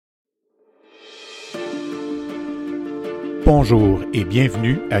Bonjour et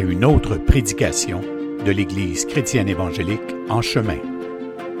bienvenue à une autre prédication de l'Église chrétienne évangélique En Chemin.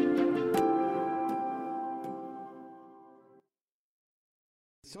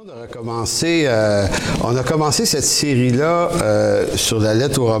 On a commencé cette série-là sur la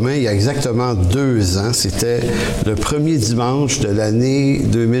lettre aux Romains il y a exactement 2 ans. C'était le premier dimanche de l'année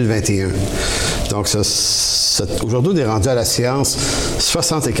 2021. Donc, aujourd'hui, on est rendu à la séance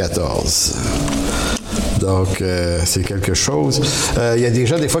 74. Donc, c'est quelque chose. Il y a des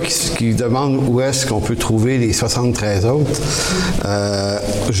gens, des fois, qui demandent où est-ce qu'on peut trouver les 73 autres.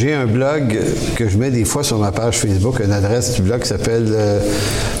 J'ai un blog que je mets des fois sur ma page Facebook, une adresse du blog qui s'appelle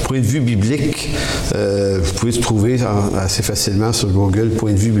Point de vue biblique. Vous pouvez le trouver assez facilement sur Google,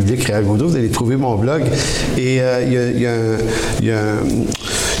 Point de vue biblique, Réal Gaudreau. Vous allez trouver mon blog. Et il y a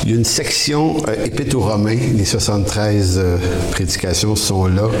une section Épître aux Romains. Les 73 prédications sont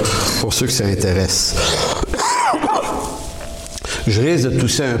là pour ceux que ça intéresse. Je risque de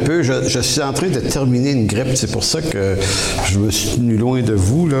tousser un peu. Je suis en train de terminer une grippe. C'est pour ça que je me suis tenu loin de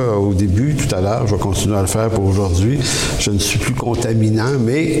vous là, au début, tout à l'heure. Je vais continuer à le faire pour aujourd'hui. Je ne suis plus contaminant,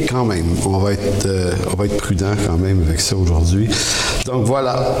 mais quand même, on va être prudent quand même avec ça aujourd'hui. Donc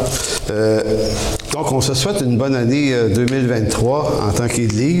voilà. Donc on se souhaite une bonne année 2023 en tant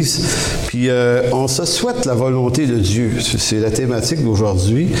qu'Église. Puis on se souhaite la volonté de Dieu. C'est la thématique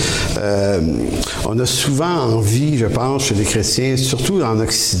d'aujourd'hui. On a souvent envie, je pense, chez les chrétiens, surtout en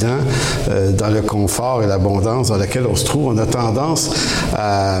Occident, dans le confort et l'abondance dans lequel on se trouve, on a tendance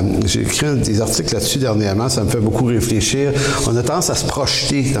à... J'ai écrit des articles là-dessus dernièrement, ça me fait beaucoup réfléchir. On a tendance à se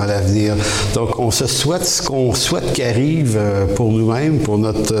projeter dans l'avenir. Donc, on se souhaite ce qu'on souhaite qui arrive pour nous-mêmes, pour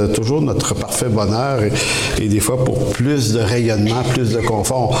toujours notre parfait bonheur et des fois pour plus de rayonnement, plus de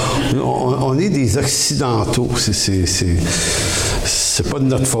confort. On est des Occidentaux. C'est pas de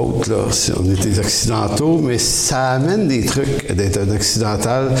notre faute, là. On est des Occidentaux, mais ça amène des trucs d'être un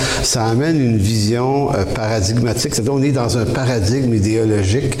occidental. Ça amène une vision paradigmatique. C'est-à-dire on est dans un paradigme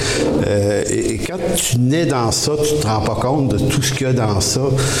idéologique. Et quand tu nais dans ça, tu ne te rends pas compte de tout ce qu'il y a dans ça.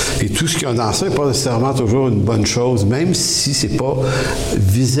 Et tout ce qu'il y a dans ça n'est pas nécessairement toujours une bonne chose, même si c'est pas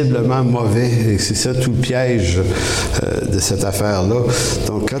visiblement mauvais. Et c'est ça tout le piège de cette affaire-là.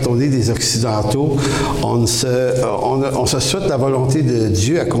 Donc, quand on est des Occidentaux, on se souhaite la volonté de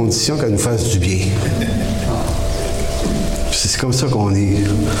Dieu à condition qu'elle nous fasse du bien. C'est comme ça qu'on est.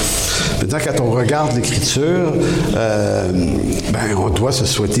 Maintenant, quand on regarde l'Écriture, on doit se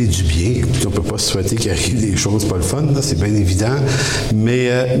souhaiter du bien. On ne peut pas se souhaiter qu'il arrive des choses pas le fun, là, c'est bien évident.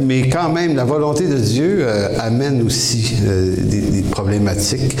 Mais quand même, la volonté de Dieu amène aussi des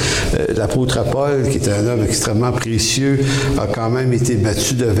problématiques. L'apôtre Paul, qui était un homme extrêmement précieux, a quand même été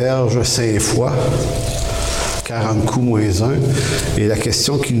battu de verge 5 fois. 40 coups moins 1. Et la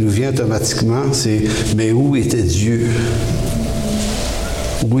question qui nous vient automatiquement, c'est « Mais où était Dieu? »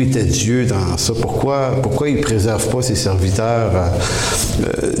 Où était Dieu dans ça? Pourquoi il ne préserve pas ses serviteurs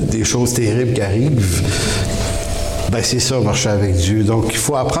des choses terribles qui arrivent? C'est ça, marcher avec Dieu. Donc, il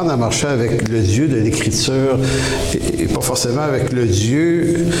faut apprendre à marcher avec le Dieu de l'Écriture et pas forcément avec le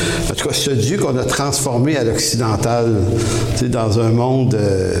Dieu, en tout cas, ce Dieu qu'on a transformé à l'occidental, dans un monde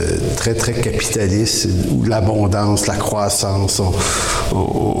très, très capitaliste, où l'abondance, la croissance.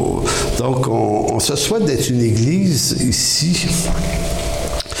 Donc, on se souhaite d'être une Église ici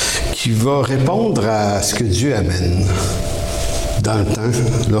qui va répondre à ce que Dieu amène dans le temps,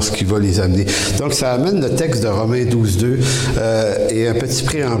 lorsqu'il va les amener. Donc, ça amène le texte de Romains 12.2 et un petit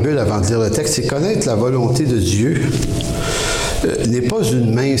préambule avant de lire le texte, c'est connaître la volonté de Dieu n'est pas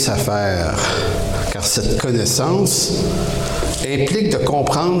une mince affaire, car cette connaissance implique de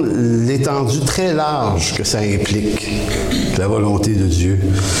comprendre l'étendue très large que ça implique, la volonté de Dieu.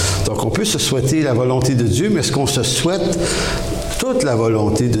 Donc, on peut se souhaiter la volonté de Dieu, mais est-ce qu'on se souhaite toute la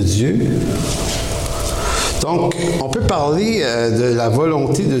volonté de Dieu? Donc, on peut parler de la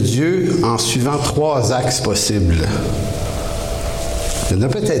volonté de Dieu en suivant 3 axes possibles. Il y en a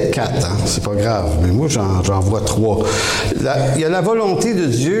peut-être 4, hein? C'est pas grave, mais moi j'en vois 3. Il y a la volonté de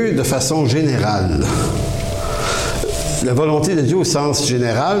Dieu de façon générale. La volonté de Dieu au sens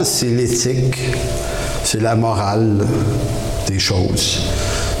général, c'est l'éthique, c'est la morale des choses.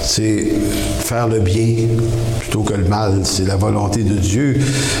 C'est faire le bien plutôt que le mal. C'est la volonté de Dieu,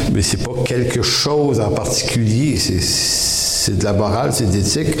 mais c'est pas quelque chose en particulier. c'est de la morale, c'est de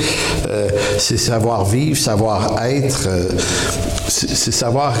l'éthique, c'est savoir vivre, savoir être, c'est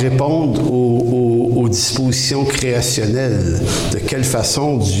savoir répondre aux dispositions créationnelles. De quelle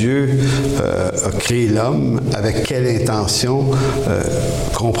façon Dieu a créé l'homme, avec quelle intention,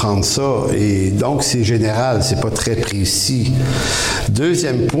 comprendre ça. Et donc, c'est général, c'est pas très précis.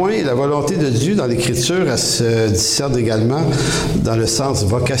 Deuxième point, la volonté de Dieu dans l'Écriture, elle se discerne également dans le sens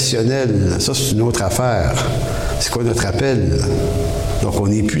vocationnel. Ça, c'est une autre affaire. C'est quoi notre appel? Donc, on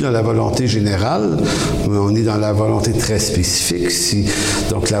n'est plus dans la volonté générale, mais on est dans la volonté très spécifique.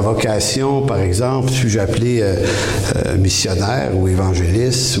 Donc, la vocation, par exemple, suis-je appelé missionnaire ou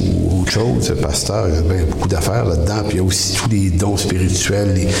évangéliste ou autre chose, pasteur, il y a bien beaucoup d'affaires là-dedans. Puis il y a aussi tous les dons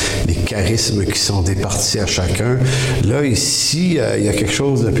spirituels, les charismes qui sont départis à chacun. Là, ici, il y a quelque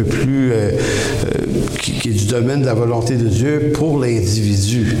chose d'un peu plus qui est du domaine de la volonté de Dieu pour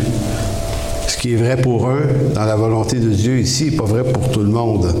l'individu. Ce qui est vrai pour un, dans la volonté de Dieu ici, n'est pas vrai pour tout le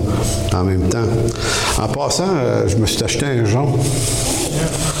monde en même temps. En passant, je me suis acheté un jonc.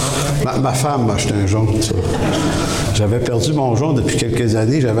 Ma femme m'a acheté un jonc. Ça. J'avais perdu mon jonc depuis quelques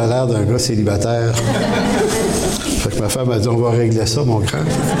années. J'avais l'air d'un gars célibataire. Fait que ma femme a dit, on va régler ça, mon grand.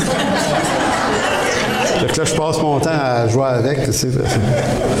 Fait que là, je passe mon temps à jouer avec. Tu sais.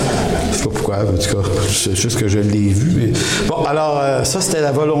 Je sais pas pourquoi, en tout cas, c'est juste que je l'ai vu. Mais... Bon, alors, ça, c'était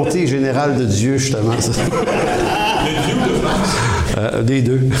la volonté générale de Dieu, justement. Ça. Les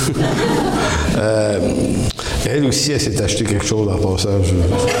deux. Elle aussi, elle s'est acheté quelque chose en passage.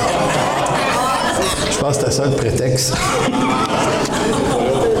 Je pense que c'était ça le prétexte.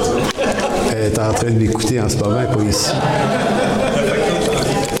 Elle est en train de m'écouter en ce moment, elle n'est pas ici.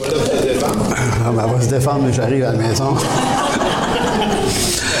 Elle va se défendre, mais j'arrive à la maison.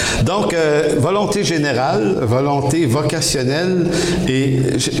 Donc, volonté générale, volonté vocationnelle. Et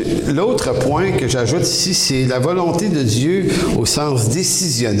l'autre point que j'ajoute ici, c'est la volonté de Dieu au sens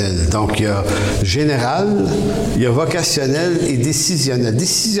décisionnel. Donc, il y a général, il y a vocationnel et décisionnel.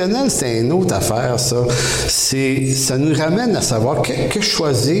 Décisionnel, c'est une autre affaire, ça. Ça nous ramène à savoir que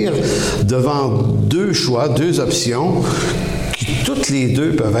choisir devant deux choix, deux options, qui toutes les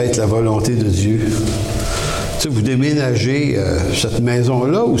deux peuvent être la volonté de Dieu. Tu sais, vous déménagez cette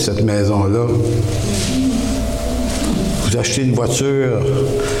maison-là ou cette maison-là? Vous achetez une voiture,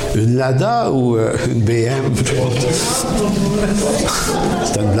 une Lada ou une BM?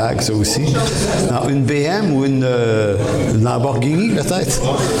 C'est une blague, ça aussi. Non, une BM ou une Lamborghini, peut-être?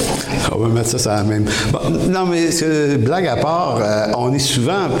 On va mettre ça sur la même. Bon, non, mais blague à part, on est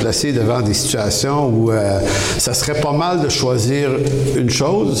souvent placé devant des situations où ça serait pas mal de choisir une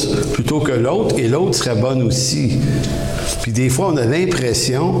chose plutôt que l'autre, et l'autre serait bonne aussi. Puis des fois, on a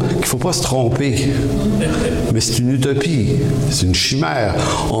l'impression qu'il ne faut pas se tromper. Mais c'est une utopie, c'est une chimère.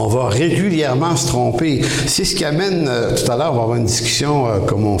 On va régulièrement se tromper. C'est ce qui amène, tout à l'heure, on va avoir une discussion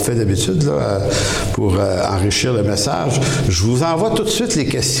comme on fait d'habitude là, pour enrichir le message. Je vous envoie tout de suite les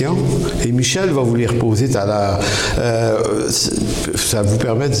questions et Michel va vous les reposer tout à l'heure. Ça vous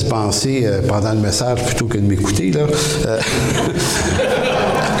permet d'y penser pendant le message plutôt que de m'écouter, là.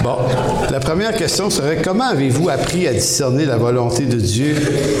 Bon, la première question serait, comment avez-vous appris à discerner la volonté de Dieu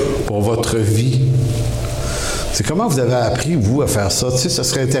pour votre vie? C'est comment vous avez appris, vous, à faire ça? Tu sais, ce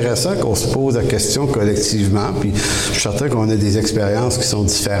serait intéressant qu'on se pose la question collectivement, puis je suis certain qu'on a des expériences qui sont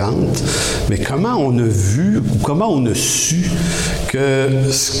différentes, mais comment on a vu, ou comment on a su que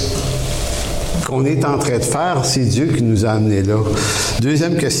qu'on est en train de faire, c'est Dieu qui nous a amenés là.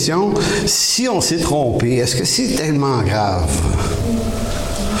 Deuxième question, si on s'est trompé, est-ce que c'est tellement grave?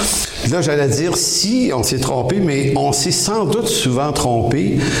 Là, j'allais dire, si on s'est trompé, mais on s'est sans doute souvent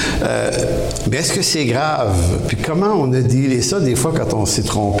trompé, mais est-ce que c'est grave? Puis comment on a dealé ça des fois quand on s'est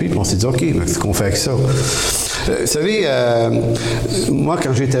trompé, puis on s'est dit, OK, mais qu'est-ce qu'on fait avec ça? Vous savez, moi,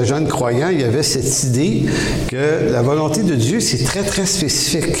 quand j'étais jeune croyant, il y avait cette idée que la volonté de Dieu, c'est très, très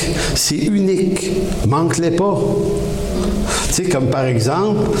spécifique. C'est unique. Manque-les pas. Tu sais, comme par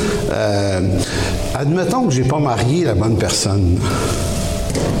exemple, admettons que je n'ai pas marié la bonne personne.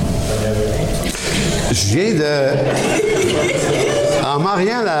 Je viens de... En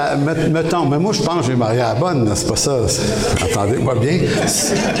mariant la... Mettons, mais moi, je pense que j'ai marié la bonne, c'est pas ça. Attendez-moi bien.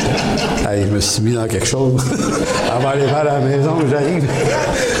 Hey, je me suis mis dans quelque chose. On va aller vers la maison, j'arrive.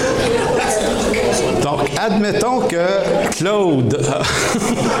 Donc, admettons que Claude...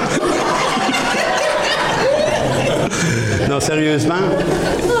 Non, sérieusement...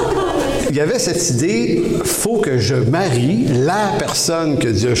 Il y avait cette idée, il faut que je marie la personne que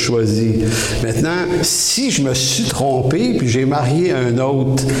Dieu a choisie. Maintenant, si je me suis trompé puis j'ai marié un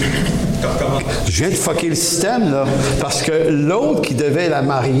autre, Je viens de fucker le système, là. Parce que l'autre qui devait la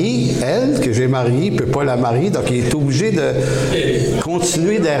marier, elle, que j'ai mariée, ne peut pas la marier, donc il est obligé de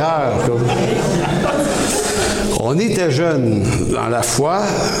continuer d'erreur. On était jeunes dans la foi,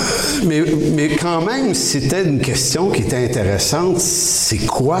 mais quand même, c'était une question qui était intéressante. C'est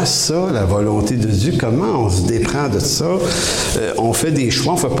quoi ça, la volonté de Dieu? Comment on se déprend de ça? On fait des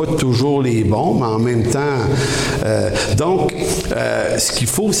choix, on ne fait pas toujours les bons, mais en même temps... ce qu'il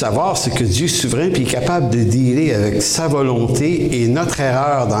faut savoir, c'est que Dieu est souverain et est capable de dealer avec sa volonté et notre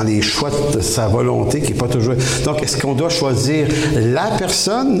erreur dans les choix de sa volonté qui n'est pas toujours... Donc, est-ce qu'on doit choisir la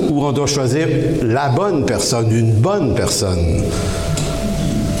personne ou on doit choisir la bonne personne, une bonne personne?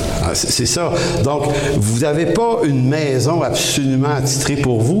 C'est ça. Donc, vous n'avez pas une maison absolument attitrée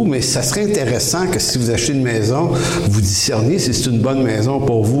pour vous, mais ça serait intéressant que si vous achetez une maison, vous discerniez si c'est une bonne maison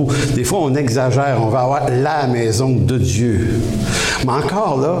pour vous. Des fois, on exagère. On va avoir la maison de Dieu. Mais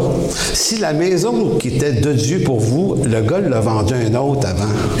encore là, si la maison qui était de Dieu pour vous, le gars l'a vendu à un autre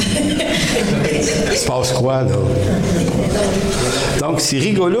avant. Il se passe quoi, là? Donc, c'est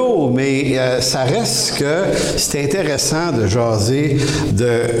rigolo, mais ça reste que c'est intéressant de jaser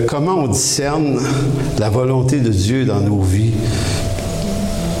de comment on discerne la volonté de Dieu dans nos vies.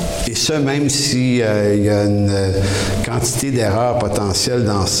 Et ça, même s'il y a une quantité d'erreurs potentielles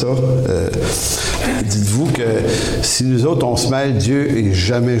dans ça, dites-vous que si nous autres, on se mêle, Dieu n'est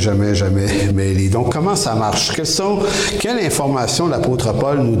jamais, jamais, jamais mêlé. Donc, comment ça marche? Quelle information l'apôtre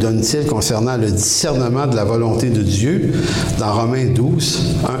Paul nous donne-t-il concernant le discernement de la volonté de Dieu dans Romains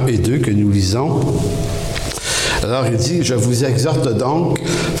 12, 1 et 2 que nous lisons? Alors, il dit, « Je vous exhorte donc,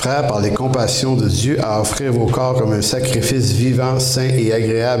 frères, par les compassions de Dieu, à offrir vos corps comme un sacrifice vivant, saint et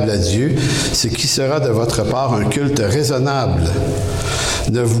agréable à Dieu, ce qui sera de votre part un culte raisonnable.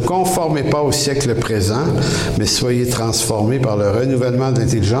 Ne vous conformez pas au siècle présent, mais soyez transformés par le renouvellement de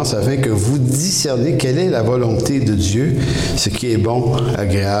l'intelligence afin que vous discerniez quelle est la volonté de Dieu, ce qui est bon,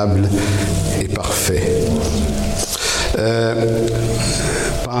 agréable et parfait. »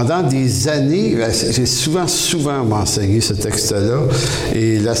 Pendant des années, j'ai souvent enseigné ce texte-là.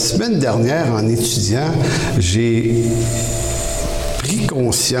 Et la semaine dernière, en étudiant, j'ai pris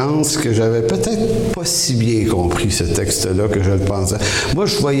conscience que j'avais peut-être pas si bien compris ce texte-là que je le pensais. Moi,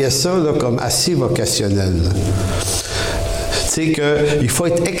 je voyais ça là, comme assez vocationnel. C'est qu'il faut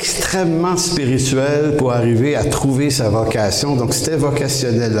être extrêmement spirituel pour arriver à trouver sa vocation. Donc, c'était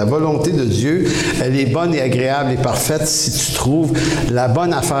vocationnel. La volonté de Dieu, elle est bonne et agréable et parfaite si tu trouves la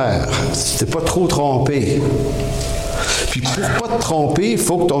bonne affaire. Si tu n'es pas trop trompé. Puis pour pas te tromper, il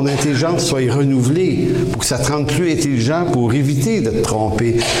faut que ton intelligence soit renouvelée pour que ça te rende plus intelligent pour éviter de te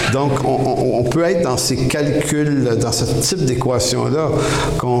tromper. Donc, on peut être dans ces calculs, dans ce type d'équation-là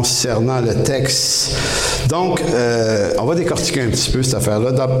concernant le texte. Donc, on va décortiquer un petit peu cette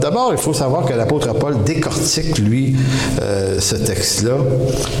affaire-là. D'abord, il faut savoir que l'apôtre Paul décortique, lui, ce texte-là,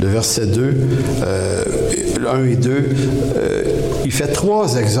 le verset 2, 1 et 2. Il fait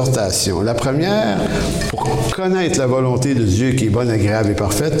 3 exhortations. La première, pour connaître la volonté de Dieu qui est bonne, agréable et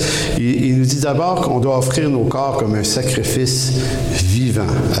parfaite, il nous dit d'abord qu'on doit offrir nos corps comme un sacrifice vivant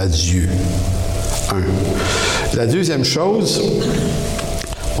à Dieu. 1. La deuxième chose,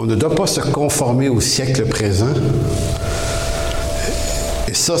 on ne doit pas se conformer au siècle présent.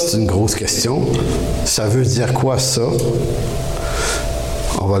 Et ça, c'est une grosse question. Ça veut dire quoi, ça?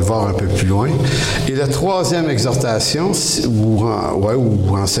 On va le voir un peu plus loin. Et la troisième exhortation, ou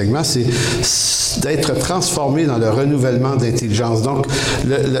enseignement, c'est d'être transformé dans le renouvellement d'intelligence. Donc,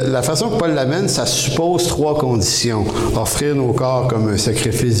 la façon que Paul l'amène, ça suppose 3 conditions. Offrir nos corps comme un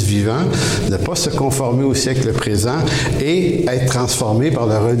sacrifice vivant, ne pas se conformer au siècle présent et être transformé par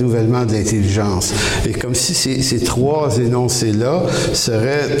le renouvellement de l'intelligence. Et comme si ces 3 énoncés-là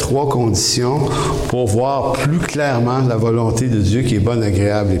seraient 3 conditions pour voir plus clairement la volonté de Dieu qui est bonne,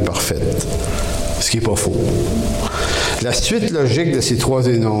 agréable et parfaite. Ce qui n'est pas faux. La suite logique de ces 3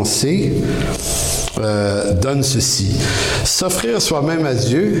 énoncés donne ceci. S'offrir soi-même à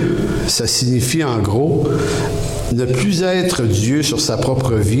Dieu, ça signifie en gros ne plus être Dieu sur sa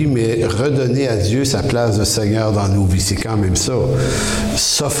propre vie, mais redonner à Dieu sa place de Seigneur dans nos vies. C'est quand même ça.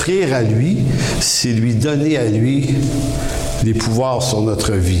 S'offrir à lui, c'est lui donner à lui les pouvoirs sur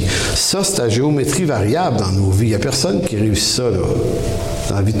notre vie. Ça, c'est la géométrie variable dans nos vies. Il n'y a personne qui réussit ça, là,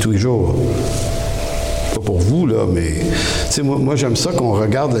 dans la vie de tous les jours. Pas pour vous, là, mais... Tu sais, moi, j'aime ça qu'on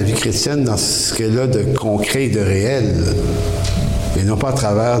regarde la vie chrétienne dans ce qu'elle a de concret et de réel. Et non pas à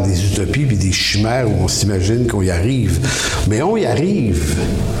travers des utopies et des chimères où on s'imagine qu'on y arrive. Mais on y arrive.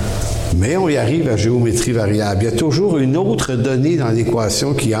 Mais on y arrive à géométrie variable. Il y a toujours une autre donnée dans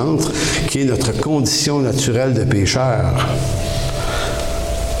l'équation qui entre, qui est notre condition naturelle de pécheur,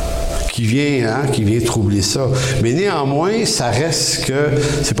 qui vient troubler ça. Mais néanmoins, ça reste que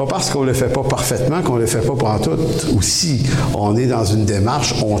c'est pas parce qu'on le fait pas parfaitement qu'on le fait pas pantoute. Aussi, on est dans une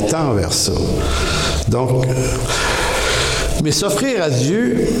démarche, on tend vers ça. Donc, mais s'offrir à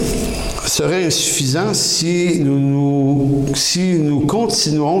Dieu serait insuffisant si nous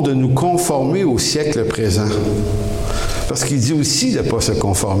continuons de nous conformer au siècle présent. Parce qu'il dit aussi de ne pas se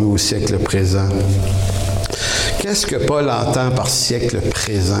conformer au siècle présent. Qu'est-ce que Paul entend par siècle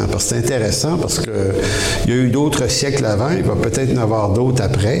présent? Parce que c'est intéressant, parce qu'il y a eu d'autres siècles avant, il va peut-être en avoir d'autres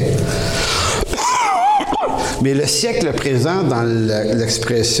après. Mais le siècle présent, dans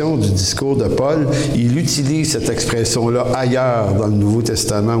l'expression du discours de Paul, il utilise cette expression-là ailleurs dans le Nouveau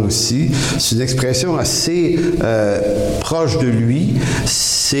Testament aussi. C'est une expression assez proche de lui.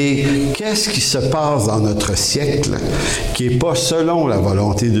 C'est qu'est-ce qui se passe dans notre siècle qui n'est pas selon la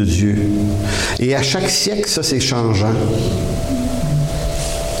volonté de Dieu. Et à chaque siècle, ça, c'est changeant.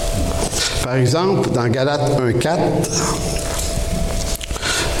 Par exemple, dans Galates 1,4,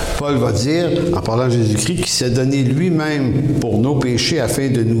 Paul va dire, en parlant de Jésus-Christ, qu'il s'est donné lui-même pour nos péchés afin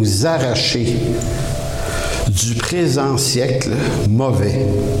de nous arracher du présent siècle mauvais,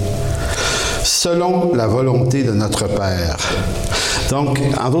 selon la volonté de notre Père. Donc,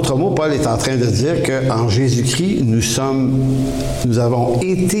 en d'autres mots, Paul est en train de dire qu'en Jésus-Christ, nous avons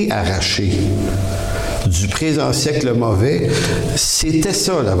été arrachés du présent siècle mauvais. C'était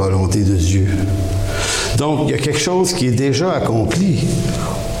ça, la volonté de Dieu. Donc, il y a quelque chose qui est déjà accompli.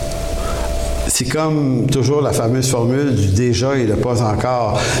 C'est comme toujours la fameuse formule du déjà et le pas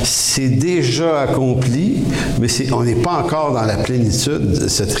encore. C'est déjà accompli, mais on n'est pas encore dans la plénitude de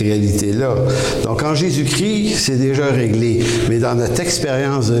cette réalité-là. Donc en Jésus-Christ, c'est déjà réglé. Mais dans notre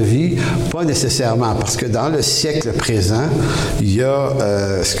expérience de vie, pas nécessairement. Parce que dans le siècle présent, il y a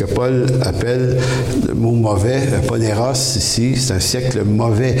ce que Paul appelle le mot mauvais, poneros ici, c'est un siècle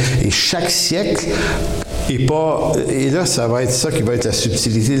mauvais. Et chaque siècle, et là, ça va être ça qui va être la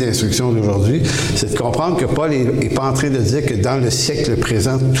subtilité de l'instruction d'aujourd'hui, c'est de comprendre que Paul n'est pas en train de dire que dans le siècle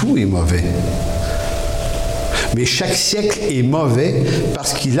présent, tout est mauvais. Mais chaque siècle est mauvais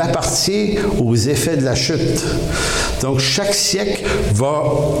parce qu'il appartient aux effets de la chute. Donc, chaque siècle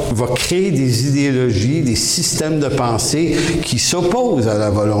va créer des idéologies, des systèmes de pensée qui s'opposent à la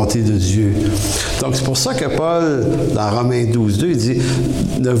volonté de Dieu. Donc, c'est pour ça que Paul, dans Romains 12,2, il dit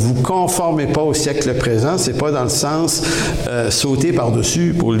 « Ne vous conformez pas au siècle présent », c'est pas dans le sens sauter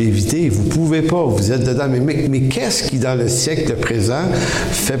par-dessus pour l'éviter. Vous pouvez pas, vous êtes dedans. Mais qu'est-ce qui, dans le siècle présent,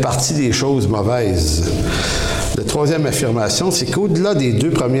 fait partie des choses mauvaises? La troisième affirmation, c'est qu'au-delà des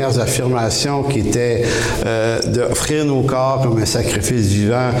deux premières affirmations qui étaient d'offrir nos corps comme un sacrifice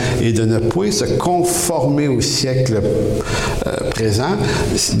vivant et de ne point se conformer au siècle présent,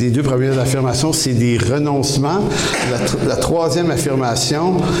 les deux premières affirmations, c'est des renoncements. La troisième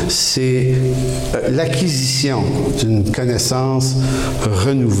affirmation, c'est l'acquisition d'une connaissance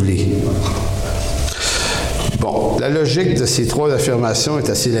renouvelée. Bon, la logique de ces trois affirmations est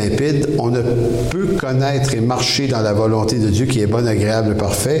assez limpide. On ne peut connaître et marcher dans la volonté de Dieu qui est bonne, agréable et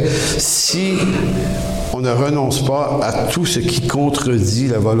parfaite si on ne renonce pas à tout ce qui contredit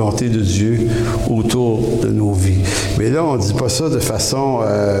la volonté de Dieu autour de nos vies. Mais là, on ne dit pas ça de façon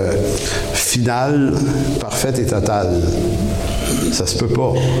finale, parfaite et totale. Ça se peut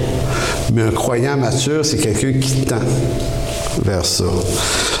pas. Mais un croyant mature, c'est quelqu'un qui tend vers ça.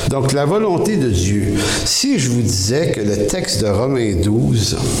 Donc, la volonté de Dieu. Si je vous disais que le texte de Romains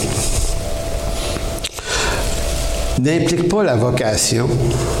 12 n'implique pas la vocation,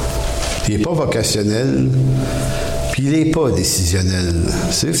 il n'est pas vocationnel, puis il n'est pas décisionnel.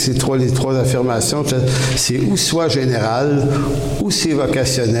 C'est les trois affirmations, c'est ou soit général, ou c'est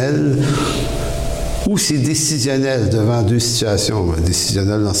vocationnel, ou c'est décisionnel devant deux situations,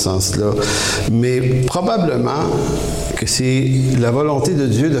 décisionnel dans ce sens-là. Mais probablement que c'est la volonté de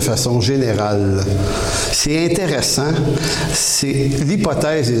Dieu de façon générale. C'est intéressant.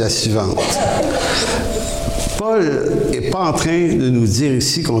 L'hypothèse est la suivante. Paul n'est pas en train de nous dire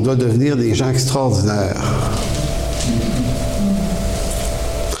ici qu'on doit devenir des gens extraordinaires.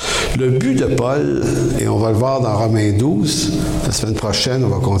 Le but de Paul, et on va le voir dans Romains 12, la semaine prochaine, on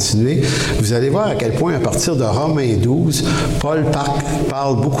va continuer, vous allez voir à quel point, à partir de Romains 12, Paul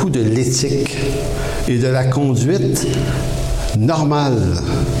parle beaucoup de l'éthique et de la conduite normale.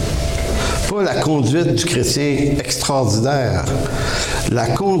 Pas la conduite du chrétien extraordinaire, la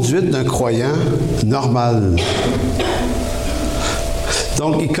conduite d'un croyant normal.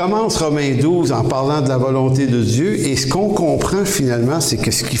 Donc, il commence Romains 12 en parlant de la volonté de Dieu, et ce qu'on comprend finalement, c'est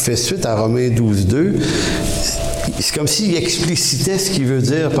que ce qui fait suite à Romains 12, 2, c'est comme s'il explicitait ce qu'il veut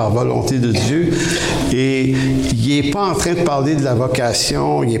dire par volonté de Dieu. Et il n'est pas en train de parler de la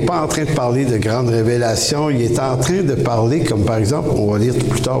vocation, il n'est pas en train de parler de grandes révélations, il est en train de parler, comme par exemple, on va lire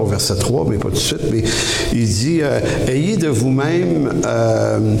plus tard au verset 3, mais pas tout de suite, mais il dit « Ayez de vous-même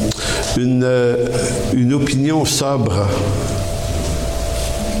une opinion sobre. »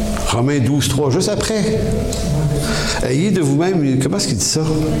 Romains 12, 3, juste après. Ayez de vous-même, comment est-ce qu'il dit ça?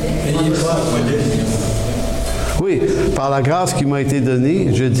 Ayez pas oui, par la grâce qui m'a été donnée,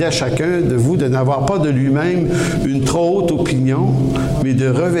 je dis à chacun de vous de n'avoir pas de lui-même une trop haute opinion, mais de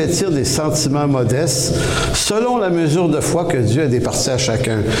revêtir des sentiments modestes, selon la mesure de foi que Dieu a départie à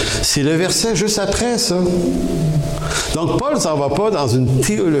chacun. C'est le verset juste après, ça. Donc, Paul ne s'en va pas dans une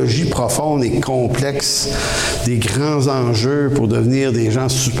théologie profonde et complexe des grands enjeux pour devenir des gens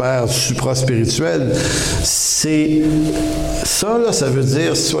supra-spirituels. C'est ça, là, ça veut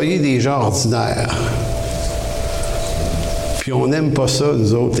dire soyez des gens ordinaires. Puis on n'aime pas ça,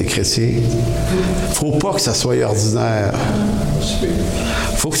 nous autres, les chrétiens. Il ne faut pas que ça soit ordinaire.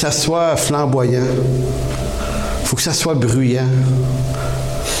 Il faut que ça soit flamboyant. Il faut que ça soit bruyant.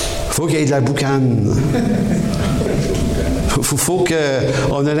 Il faut qu'il y ait de la boucane. Faut que...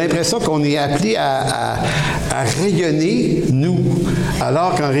 On a l'impression qu'on est appelé à rayonner, nous,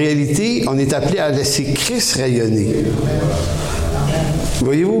 alors qu'en réalité, on est appelé à laisser Christ rayonner.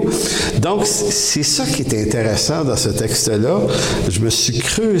 Voyez-vous? Donc, c'est ça qui est intéressant dans ce texte-là. Je me suis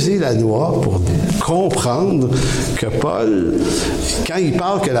creusé la noix pour comprendre que Paul, quand il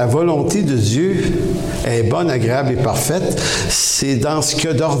parle que la volonté de Dieu est bonne, agréable et parfaite, c'est dans ce qu'il y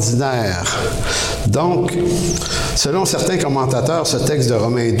a d'ordinaire. Donc, selon certains commentateurs, ce texte de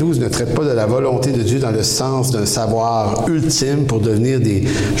Romains 12 ne traite pas de la volonté de Dieu dans le sens d'un savoir ultime pour devenir des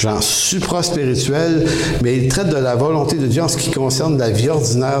gens supra-spirituels, mais il traite de la volonté de Dieu en ce qui concerne la vie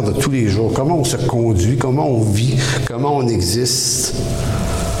ordinaire de tous les jours. Comment on se conduit, comment on vit, comment on existe.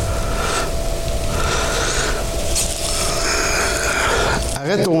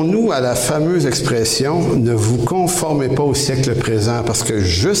 Arrêtons-nous à la fameuse expression « ne vous conformez pas au siècle présent » parce que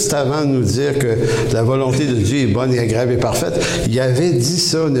juste avant de nous dire que la volonté de Dieu est bonne et agréable et parfaite, il avait dit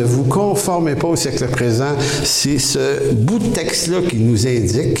ça « ne vous conformez pas au siècle présent ». C'est ce bout de texte-là qui nous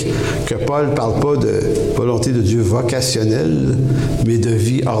indique que Paul ne parle pas de volonté de Dieu vocationnelle, mais de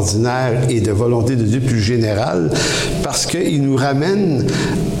vie ordinaire et de volonté de Dieu plus générale, parce qu'il nous ramène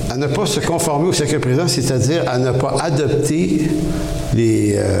à ne pas se conformer au siècle présent, c'est-à-dire à ne pas adopter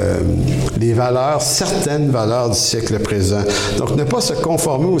les valeurs, certaines valeurs du siècle présent. Donc, ne pas se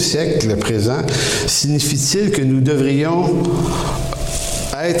conformer au siècle présent signifie-t-il que nous devrions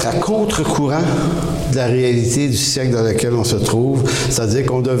être à contre-courant de la réalité du siècle dans lequel on se trouve, c'est-à-dire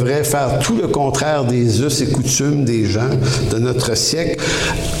qu'on devrait faire tout le contraire des us et coutumes des gens de notre siècle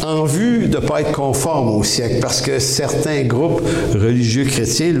en vue de ne pas être conforme au siècle, parce que certains groupes religieux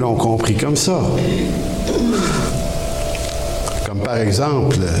chrétiens l'ont compris comme ça. Comme par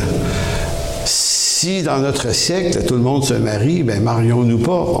exemple, si dans notre siècle, tout le monde se marie, bien, marions-nous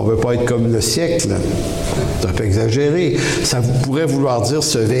pas. On ne veut pas être comme le siècle. C'est un peu exagéré. Ça pourrait vouloir dire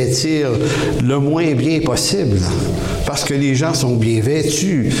se vêtir le moins bien possible, parce que les gens sont bien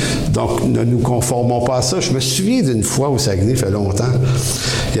vêtus. Donc, ne nous conformons pas à ça. Je me souviens d'une fois au Saguenay, il fait longtemps,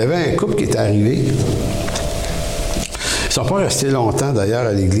 il y avait un couple qui était arrivé. Ils ne sont pas restés longtemps, d'ailleurs,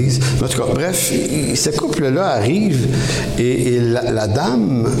 à l'église. En tout cas, bref, ce couple-là arrive et la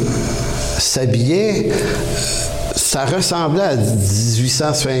dame s'habillait, ça ressemblait à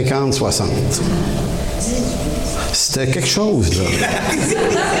 1850-60. C'était quelque chose, là.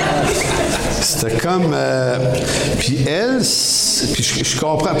 C'était comme... puis elle, puis je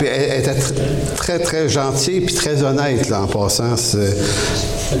comprends, puis elle était très, très gentille puis très honnête, là, en passant.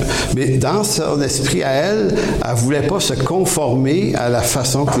 Mais dans son esprit à elle, elle ne voulait pas se conformer à la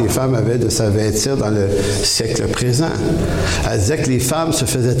façon que les femmes avaient de se vêtir dans le siècle présent. Elle disait que les femmes se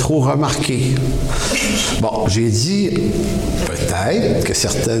faisaient trop remarquer. Bon, j'ai dit, peut-être que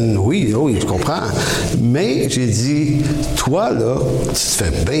certaines, oui, je comprends, mais j'ai dit, toi, là, tu te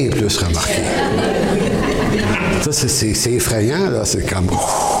fais bien plus remarquer. Ça, c'est effrayant, là, c'est comme...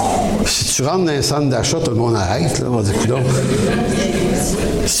 Si tu rentres dans un centre d'achat, tout le monde arrête, là, on va dire, coudonc.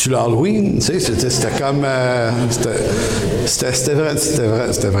 Si tu l'Halloween, tu sais, c'était comme... C'était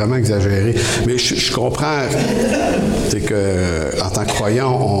vraiment exagéré. Mais je comprends qu'en tant que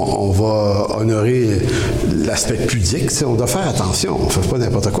croyant, on va honorer l'aspect pudique. On doit faire attention. On ne fait pas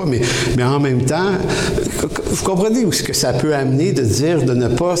n'importe quoi. Mais en même temps, vous comprenez où ce que ça peut amener de dire de ne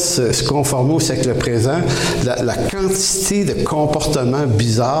pas se conformer au siècle présent, la quantité de comportements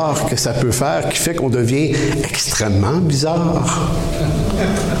bizarres que ça peut faire qui fait qu'on devient extrêmement bizarre.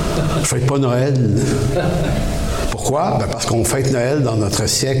 Je ne fête pas Noël. Pourquoi? Ben parce qu'on fête Noël dans notre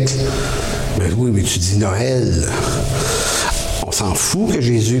siècle. Ben oui, mais tu dis Noël. On s'en fout que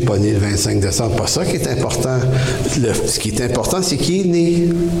Jésus n'est pas né le 25 décembre. Pas ça qui est important. Ce qui est important, c'est qu'il est né.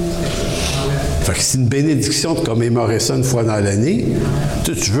 Fait que c'est une bénédiction de commémorer ça une fois dans l'année.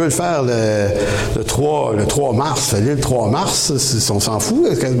 Tu veux le faire le 3 mars, fallait le 3 mars, on s'en fout.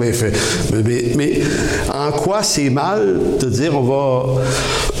 Mais en quoi c'est mal de dire on va...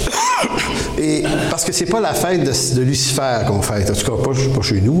 Et parce que c'est pas la fête de Lucifer qu'on fête. En tout cas, pas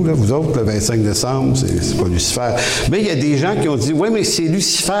chez nous, là, vous autres, le 25 décembre, c'est pas Lucifer. Mais il y a des gens qui ont dit, oui, mais c'est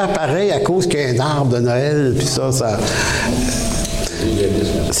Lucifer pareil à cause qu'il y a un arbre de Noël, puis ça...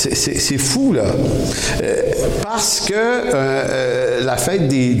 C'est fou, là. Parce que la fête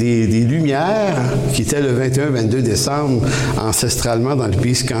des Lumières, qui était le 21-22 décembre, ancestralement dans le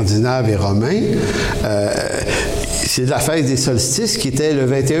pays scandinave et romain, c'est la fête des solstices qui était le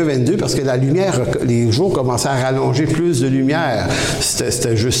 21-22 parce que la lumière, les jours commençaient à rallonger plus de lumière.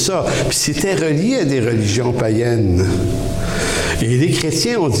 C'était juste ça. Puis c'était relié à des religions païennes. Et les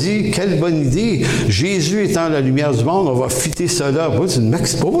chrétiens ont dit, quelle bonne idée, Jésus étant la lumière du monde, on va fitter cela.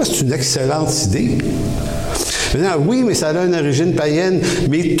 Pour moi, c'est une excellente idée. Maintenant, oui, mais ça a une origine païenne,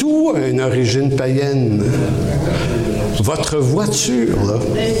 mais tout a une origine païenne. Votre voiture, là,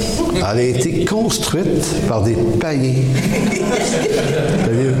 elle a été construite par des païens.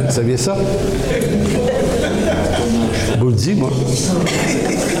 Vous saviez ça? Je vous le dis, moi.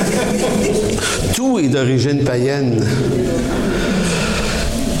 Tout est d'origine païenne.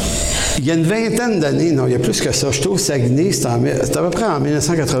 Il y a une vingtaine d'années, non, il y a plus que ça. J'étais au Saguenay, c'était à peu près en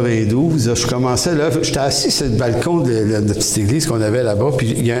 1992. Je commençais là, j'étais assis sur le balcon de la petite église qu'on avait là-bas.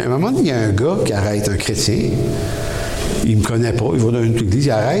 Puis à un moment donné, il y a un gars qui arrête, un chrétien. Il me connaît pas, il va dans une église,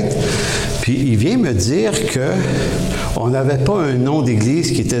 il arrête. Puis il vient me dire qu'on n'avait pas un nom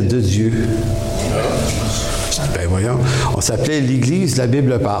d'église qui était de Dieu. Ben voyons, on s'appelait l'Église La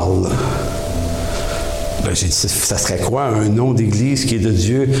Bible parle. Ben, j'ai dit, ça serait quoi un nom d'église qui est de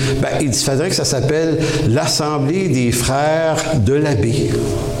Dieu? Ben, il faudrait que ça s'appelle l'Assemblée des frères de l'abbé.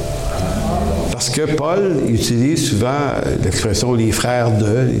 Parce que Paul utilise souvent l'expression les frères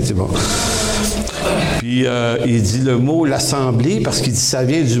de. Il dit bon. Puis il dit le mot l'assemblée parce qu'il dit ça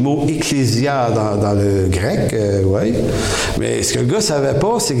vient du mot ecclésia dans le grec, oui. Mais ce que le gars ne savait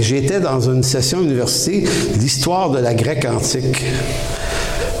pas, c'est que j'étais dans une session université d'histoire de la Grèce antique.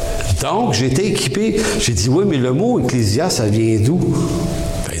 Donc, j'étais équipé. J'ai dit, oui, mais le mot ecclésia, ça vient d'où?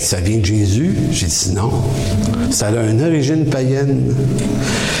 Ben, ça vient de Jésus. J'ai dit, non. Ça a une origine païenne.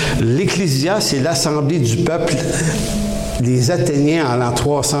 L'ecclésia, c'est l'assemblée du peuple des Athéniens en l'an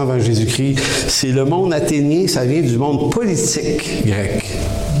 300 avant Jésus-Christ. C'est le monde athénien, ça vient du monde politique grec.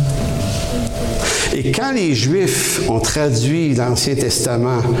 Et quand les Juifs ont traduit l'Ancien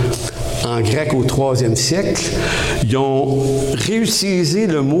Testament en grec au 3e siècle, ils ont réutilisé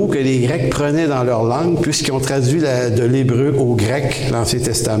le mot que les Grecs prenaient dans leur langue, puisqu'ils ont traduit de l'hébreu au grec l'Ancien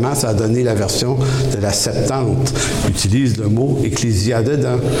Testament. Ça a donné la version de la Septante. Ils utilisent le mot « ecclésia »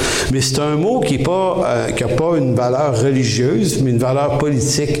 dedans. Mais c'est un mot qui n'a pas une valeur religieuse, mais une valeur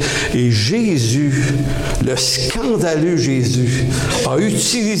politique. Et Jésus, le scandaleux Jésus, a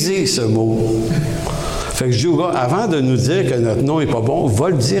utilisé ce mot. Fait que je dis au gars, avant de nous dire que notre nom n'est pas bon, va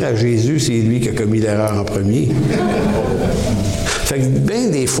le dire à Jésus, c'est lui qui a commis l'erreur en premier. Fait que bien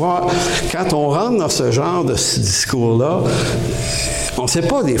des fois, quand on rentre dans ce genre de discours-là, on ne sait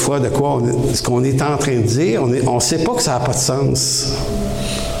pas des fois de quoi ce qu'on est en train de dire, on ne sait pas que ça n'a pas de sens.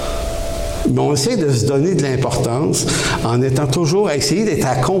 Mais on essaie de se donner de l'importance en étant toujours à essayer d'être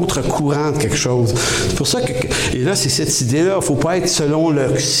à contre-courant de quelque chose. C'est pour ça que, et là, c'est cette idée-là, il ne faut pas être selon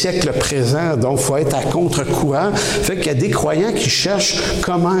le siècle présent, donc il faut être à contre-courant. Fait qu'il y a des croyants qui cherchent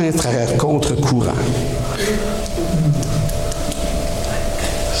comment être à contre-courant.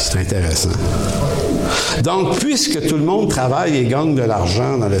 C'est intéressant. Donc, puisque tout le monde travaille et gagne de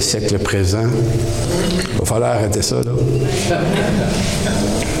l'argent dans le siècle présent, il va falloir arrêter ça, là.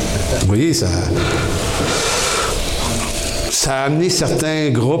 Vous voyez, ça a amené certains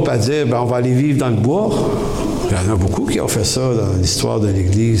groupes à dire, ben, on va aller vivre dans le bois. Il y en a beaucoup qui ont fait ça dans l'histoire de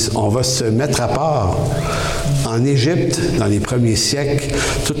l'Église. On va se mettre à part. En Égypte, dans les premiers siècles,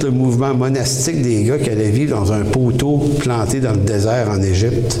 tout le mouvement monastique des gars qui allaient vivre dans un poteau planté dans le désert en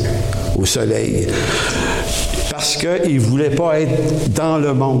Égypte, au soleil. Parce qu'ils ne voulaient pas être dans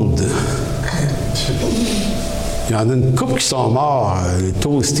le monde. Il y en a une couple qui sont morts,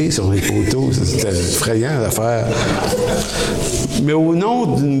 toastés sur les poteaux. C'était effrayant l'affaire. Mais au nom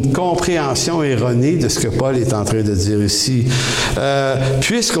d'une compréhension erronée de ce que Paul est en train de dire ici,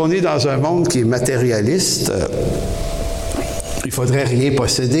 puisqu'on est dans un monde qui est matérialiste, il ne faudrait rien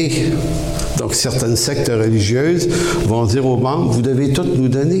posséder. Donc, certaines sectes religieuses vont dire aux membres, vous devez tout nous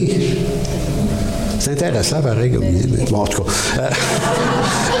donner. C'est intéressant, pareil, comme idée. Bon, en tout cas,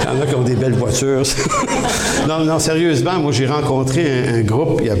 il y en a qui ont des belles voitures. Non, sérieusement, moi, j'ai rencontré un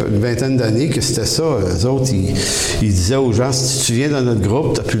groupe, il y a une vingtaine d'années, que c'était ça. Eux autres, ils disaient aux gens, si tu viens dans notre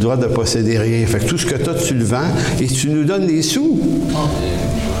groupe, tu n'as plus le droit de posséder rien. Fait que tout ce que tu as, tu le vends et tu nous donnes les sous.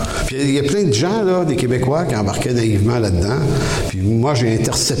 Puis il y a plein de gens, là, des Québécois, qui embarquaient naïvement là-dedans. Puis moi, j'ai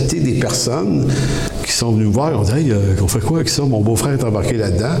intercepté des personnes qui sont venues me voir et on dit « Hey, on fait quoi avec ça? Mon beau-frère est embarqué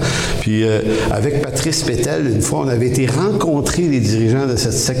là-dedans. » Puis avec Patrice Pétel, une fois, on avait été rencontrer les dirigeants de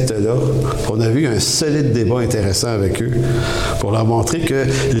cette secte-là. On avait eu un solide débat intéressant avec eux pour leur montrer que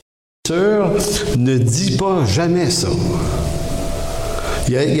l'Écriture ne dit pas jamais ça.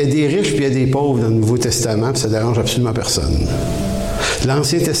 Il y a des riches puis il y a des pauvres dans le Nouveau Testament, puis ça ne dérange absolument personne.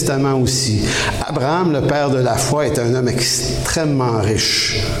 L'Ancien Testament aussi. Abraham, le père de la foi, est un homme extrêmement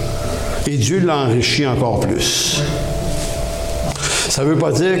riche. Et Dieu l'a enrichi encore plus. Ça ne veut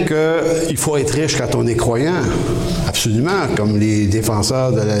pas dire qu'il faut être riche quand on est croyant. Absolument, comme les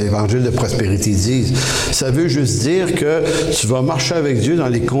défenseurs de l'Évangile de prospérité disent. Ça veut juste dire que tu vas marcher avec Dieu dans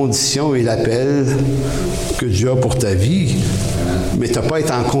les conditions et l'appel que Dieu a pour ta vie. Mais tu n'as pas à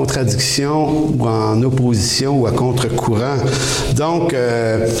être en contradiction ou en opposition ou à contre-courant. Donc,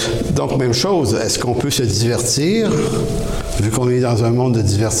 même chose. Est-ce qu'on peut se divertir? Vu qu'on est dans un monde de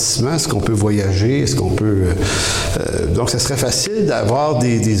divertissement, est-ce qu'on peut voyager? Est-ce qu'on peut... donc, ça serait facile d'avoir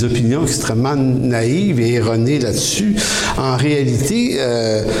des opinions extrêmement naïves et erronées là-dessus. En réalité,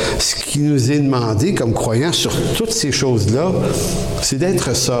 ce qui nous est demandé comme croyants sur toutes ces choses-là, c'est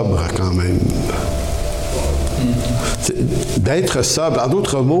d'être sobre quand même. D'être sobre. En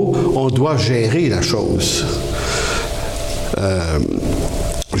d'autres mots, on doit gérer la chose.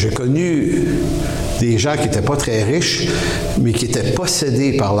 J'ai connu des gens qui n'étaient pas très riches, mais qui étaient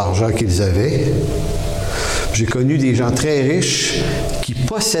possédés par l'argent qu'ils avaient. J'ai connu des gens très riches qui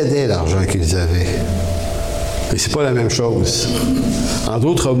possédaient l'argent qu'ils avaient. Et c'est pas la même chose. En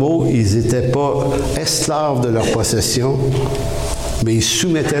d'autres mots, ils n'étaient pas esclaves de leur possession, mais ils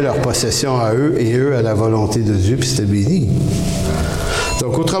soumettaient leur possession à eux et eux à la volonté de Dieu, puis c'était béni.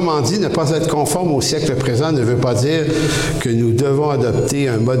 Donc, autrement dit, ne pas être conforme au siècle présent ne veut pas dire que nous devons adopter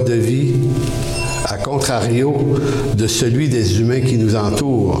un mode de vie à contrario de celui des humains qui nous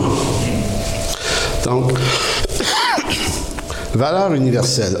entourent. Donc, valeurs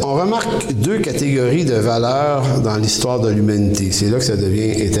universelles. On remarque deux catégories de valeurs dans l'histoire de l'humanité. C'est là que ça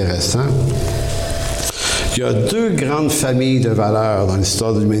devient intéressant. Il y a deux grandes familles de valeurs dans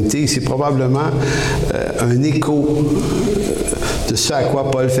l'histoire de l'humanité. C'est probablement un écho de ce à quoi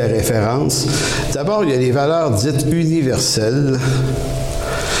Paul fait référence. D'abord, il y a les valeurs dites universelles.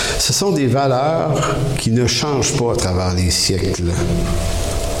 Ce sont des valeurs qui ne changent pas à travers les siècles.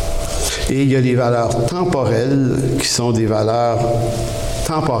 Et il y a les valeurs temporelles qui sont des valeurs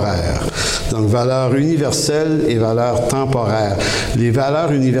temporaires. Donc, valeurs universelles et valeurs temporaires. Les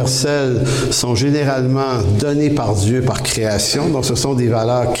valeurs universelles sont généralement données par Dieu par création. Donc, ce sont des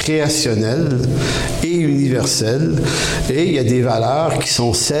valeurs créationnelles et universelles. Et il y a des valeurs qui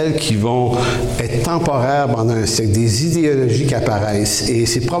sont celles qui vont être temporaires pendant un siècle, des idéologies qui apparaissent. Et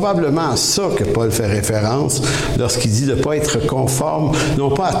c'est probablement à ça que Paul fait référence lorsqu'il dit de ne pas être conforme,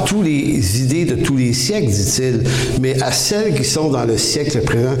 non pas à toutes les idées de tous les siècles, dit-il, mais à celles qui sont dans le siècle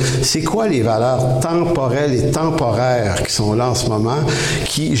présent. C'est quoi les valeurs temporelles et temporaires qui sont là en ce moment,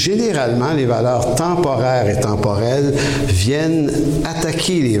 qui, généralement, les valeurs temporaires et temporelles viennent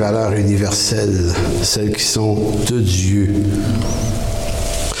attaquer les valeurs universelles, celles qui sont de Dieu.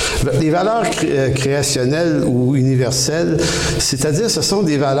 Les valeurs créationnelles ou universelles, c'est-à-dire ce sont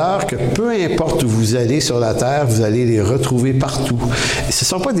des valeurs que peu importe où vous allez sur la terre, vous allez les retrouver partout. Et ce ne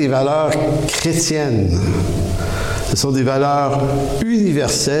sont pas des valeurs chrétiennes. Ce sont des valeurs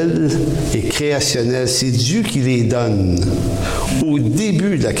universelles et créationnelles. C'est Dieu qui les donne au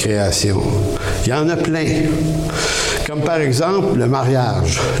début de la création. Il y en a plein. Comme par exemple le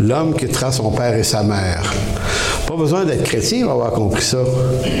mariage. L'homme quittera son père et sa mère. Pas besoin d'être chrétien pour avoir compris ça.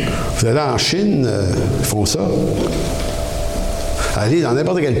 Vous allez en Chine, ils font ça. Allez dans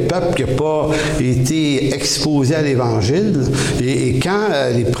n'importe quel peuple qui n'a pas été exposé à l'Évangile. Et quand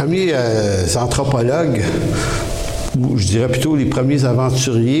les premiers anthropologues, ou je dirais plutôt les premiers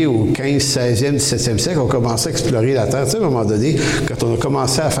aventuriers au 15, 16e, 17e siècle ont commencé à explorer la Terre. Tu sais, à un moment donné, quand on a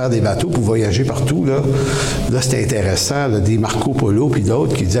commencé à faire des bateaux pour voyager partout, là c'était intéressant, là, des Marco Polo puis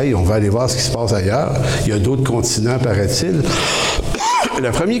d'autres qui disaient hey, on va aller voir ce qui se passe ailleurs. Il y a d'autres continents, paraît-il.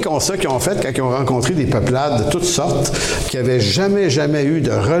 Le premier constat qu'ils ont fait quand ils ont rencontré des peuplades de toutes sortes qui n'avaient jamais eu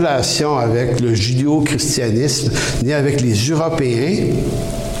de relation avec le judéo-christianisme ni avec les Européens,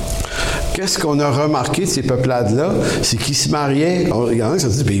 qu'est-ce qu'on a remarqué de ces peuplades-là? C'est qu'ils se mariaient. Il y en a qui se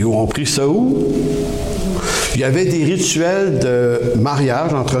disent, ils ont pris ça où? Il y avait des rituels de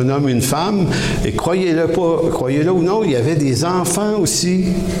mariage entre un homme et une femme, et croyez-le ou non, il y avait des enfants aussi,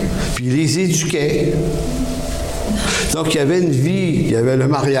 puis ils les éduquaient. Donc, il y avait une vie, il y avait le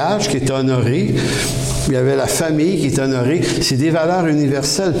mariage qui était honoré, il y avait la famille qui est honorée. C'est des valeurs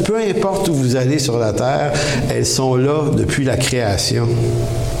universelles. Peu importe où vous allez sur la terre, elles sont là depuis la création.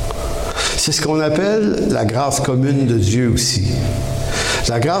 C'est ce qu'on appelle la grâce commune de Dieu aussi.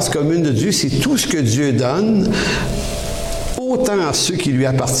 La grâce commune de Dieu, c'est tout ce que Dieu donne, autant à ceux qui lui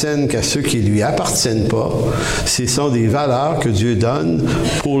appartiennent qu'à ceux qui ne lui appartiennent pas. Ce sont des valeurs que Dieu donne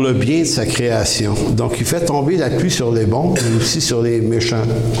pour le bien de sa création. Donc, il fait tomber la pluie sur les bons, mais aussi sur les méchants.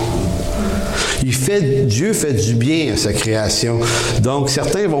 Dieu fait du bien à sa création. Donc,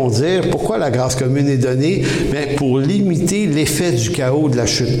 certains vont dire, pourquoi la grâce commune est donnée? Bien, pour limiter l'effet du chaos de la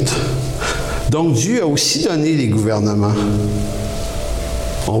chute. Donc, Dieu a aussi donné les gouvernements.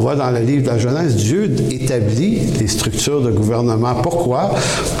 On voit dans le livre de la Genèse, Dieu établit les structures de gouvernement. Pourquoi?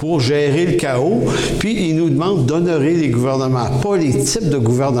 Pour gérer le chaos. Puis, il nous demande d'honorer les gouvernements. Pas les types de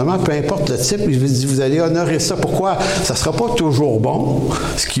gouvernement, peu importe le type. Il dit, vous allez honorer ça. Pourquoi? Ça ne sera pas toujours bon,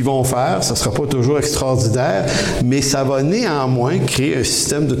 ce qu'ils vont faire. Ça ne sera pas toujours extraordinaire. Mais ça va néanmoins créer un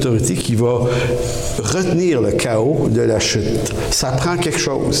système d'autorité qui va retenir le chaos de la chute. Ça prend quelque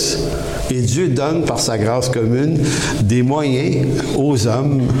chose. Et Dieu donne, par sa grâce commune, des moyens aux hommes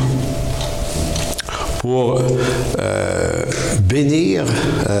pour bénir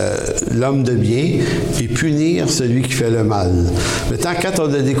l'homme de bien et punir celui qui fait le mal. Maintenant, quand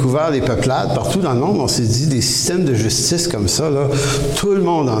on a découvert les peuplades partout dans le monde, on s'est dit des systèmes de justice comme ça, là, tout le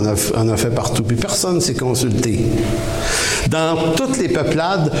monde en a fait partout, puis personne ne s'est consulté. Dans toutes les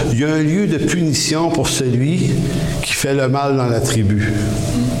peuplades, il y a un lieu de punition pour celui qui fait le mal dans la tribu.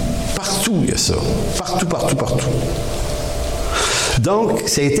 Partout, il y a ça. Partout, partout, partout. Donc,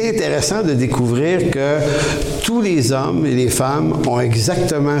 ça a été intéressant de découvrir que tous les hommes et les femmes ont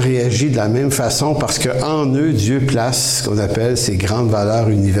exactement réagi de la même façon parce qu'en eux, Dieu place ce qu'on appelle ces grandes valeurs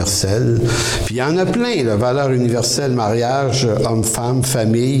universelles. Puis il y en a plein, là, valeurs universelles, mariage, homme-femme,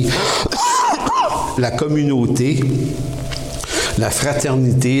 famille, la communauté, la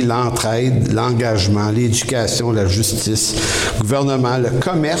fraternité, l'entraide, l'engagement, l'éducation, la justice, le gouvernement, le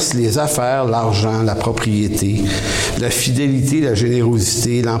commerce, les affaires, l'argent, la propriété, la fidélité, la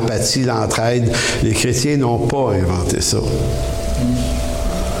générosité, l'empathie, l'entraide. Les chrétiens n'ont pas inventé ça.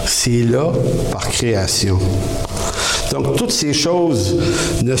 C'est là par création. Donc, toutes ces choses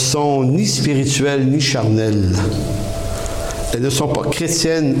ne sont ni spirituelles ni charnelles. Elles ne sont pas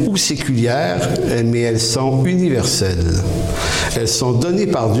chrétiennes ou séculières, mais elles sont universelles. Elles sont données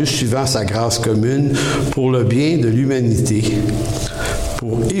par Dieu suivant sa grâce commune pour le bien de l'humanité,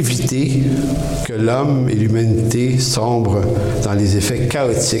 pour éviter que l'homme et l'humanité sombrent dans les effets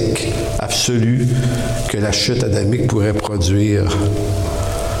chaotiques absolus que la chute adamique pourrait produire.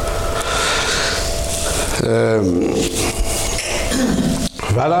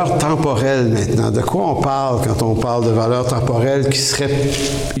 Valeurs temporelles maintenant. De quoi on parle quand on parle de valeurs temporelles qui seraient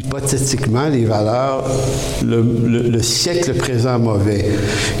hypothétiquement les valeurs, le siècle présent mauvais,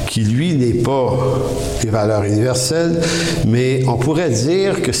 qui lui n'est pas des valeurs universelles, mais on pourrait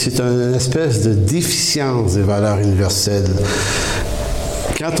dire que c'est une espèce de déficience des valeurs universelles.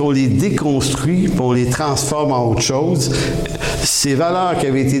 Quand on les déconstruit, puis on les transforme en autre chose, ces valeurs qui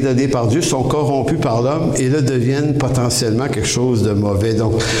avaient été données par Dieu sont corrompues par l'homme et là deviennent potentiellement quelque chose de mauvais.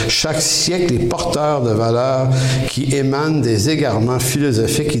 Donc, chaque siècle est porteur de valeurs qui émanent des égarements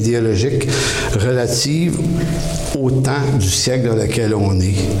philosophiques, idéologiques relatifs au temps du siècle dans lequel on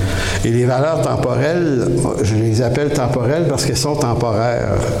est. Et les valeurs temporelles, je les appelle temporelles parce qu'elles sont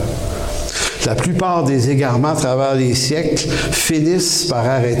temporaires. La plupart des égarements à travers les siècles finissent par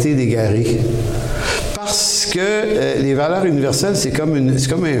arrêter d'égarer. Parce que les valeurs universelles, c'est comme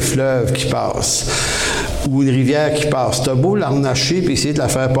un fleuve qui passe ou une rivière qui passe. T'as beau l'harnacher puis essayer de la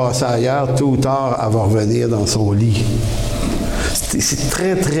faire passer ailleurs, tôt ou tard, elle va revenir dans son lit. C'est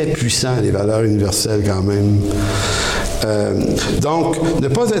très, très puissant, les valeurs universelles, quand même. Donc, ne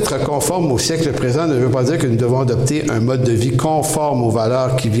pas être conforme au siècle présent ne veut pas dire que nous devons adopter un mode de vie conforme aux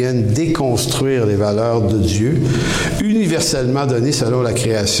valeurs qui viennent déconstruire les valeurs de Dieu, universellement données selon la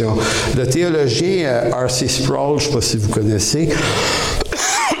création. Le théologien R.C. Sproul, je ne sais pas si vous connaissez,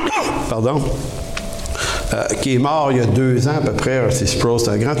 pardon, qui est mort il y a 2 ans à peu près, R.C. Sproul, c'est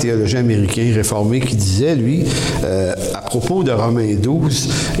un grand théologien américain réformé qui disait, lui, à propos de Romains 12,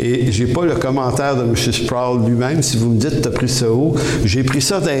 et j'ai pas le commentaire de M. Sproul lui-même, si vous me dites, tu as pris ça où, j'ai pris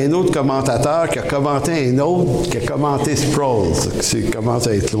ça d'un autre commentateur qui a commenté un autre, qui a commenté Sproul, ça commence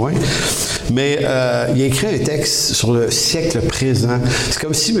à être loin. Mais il a écrit un texte sur le siècle présent. C'est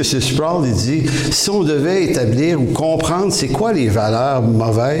comme si M. Sproul, il dit, si on devait établir ou comprendre c'est quoi les valeurs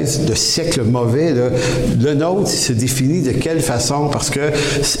mauvaises de siècle mauvais, là, le nôtre, il se définit de quelle façon? Parce que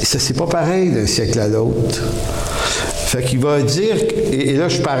c'est pas pareil d'un siècle à l'autre. Fait qu'il va dire, et là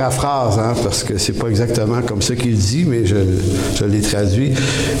je paraphrase, hein, parce que c'est pas exactement comme ça qu'il dit, mais je l'ai traduit.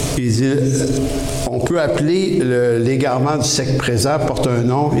 Il dit, on peut appeler l'égarement du siècle présent, porte un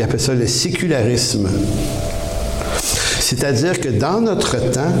nom, il appelle ça le sécularisme. C'est-à-dire que dans notre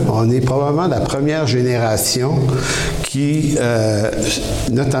temps, on est probablement la première génération qui,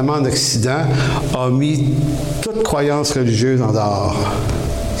 notamment en Occident, a mis toute croyance religieuse en dehors.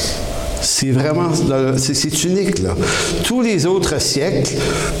 C'est vraiment, c'est unique, là. Tous les autres siècles,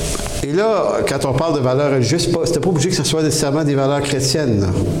 et là, quand on parle de valeurs religieuses, c'était pas obligé que ce soit nécessairement des valeurs chrétiennes, là,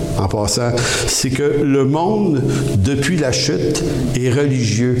 en passant. C'est que le monde, depuis la chute, est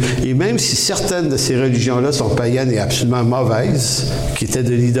religieux. Et même si certaines de ces religions-là sont païennes et absolument mauvaises, qui étaient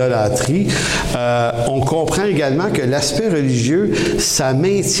de l'idolâtrie, on comprend également que l'aspect religieux, ça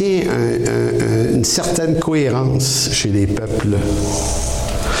maintient une certaine cohérence chez les peuples.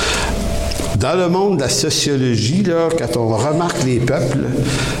 Dans le monde de la sociologie, là, quand on remarque les peuples,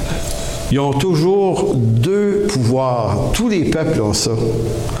 ils ont toujours 2 pouvoirs. Tous les peuples ont ça.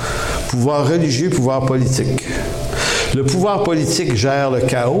 Pouvoir religieux, pouvoir politique. Le pouvoir politique gère le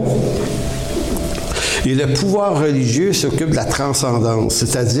chaos. Et le pouvoir religieux s'occupe de la transcendance,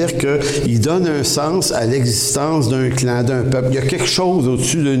 c'est-à-dire qu'il donne un sens à l'existence d'un clan, d'un peuple. Il y a quelque chose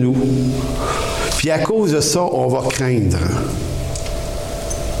au-dessus de nous. Puis à cause de ça, on va craindre.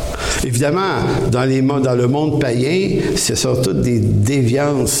 Évidemment, dans le monde païen, ce sont toutes des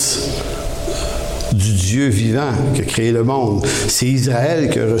déviances du Dieu vivant qui a créé le monde. C'est Israël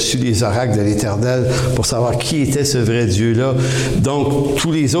qui a reçu les oracles de l'Éternel pour savoir qui était ce vrai Dieu-là. Donc,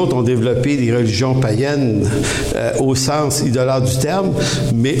 tous les autres ont développé des religions païennes au sens idolâtre du terme,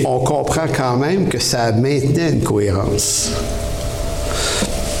 mais on comprend quand même que ça maintenait une cohérence.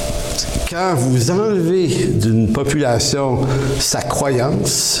 Quand vous enlevez d'une population sa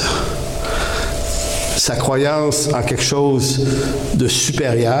croyance en quelque chose de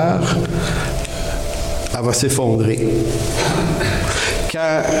supérieur, elle va s'effondrer.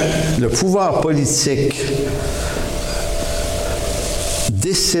 Quand le pouvoir politique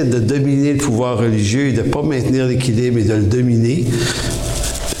décide de dominer le pouvoir religieux et de ne pas maintenir l'équilibre et de le dominer,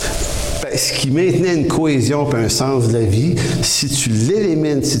 ce qui maintenait une cohésion et un sens de la vie, si tu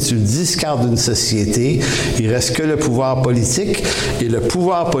l'élimines, si tu le discardes d'une société, il ne reste que le pouvoir politique. Et le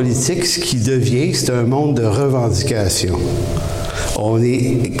pouvoir politique, ce qui devient, c'est un monde de revendication. On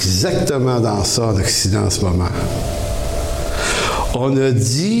est exactement dans ça en Occident en ce moment. On a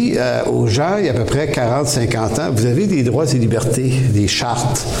dit aux gens, il y a à peu près 40-50 ans, vous avez des droits et libertés, des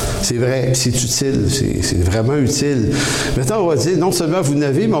chartes. C'est vrai, c'est utile, c'est vraiment utile. Maintenant, on va dire, non seulement vous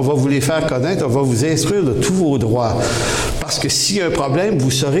n'avez, mais on va vous les faire connaître, on va vous instruire de tous vos droits. Parce que s'il y a un problème,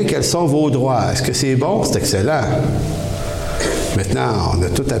 vous saurez quels sont vos droits. Est-ce que c'est bon? C'est excellent. Maintenant, on a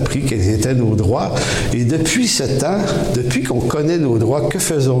tout appris quels étaient nos droits. Et depuis ce temps, depuis qu'on connaît nos droits, que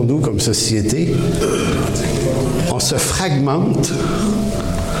faisons-nous comme société? On se fragmente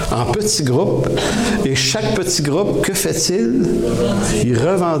en petits groupes. Et chaque petit groupe, que fait-il? Il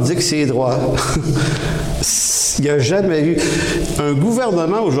revendique ses droits. Il n'y a jamais eu... Un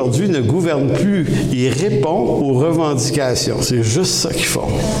gouvernement, aujourd'hui, ne gouverne plus. Il répond aux revendications. C'est juste ça qu'ils font.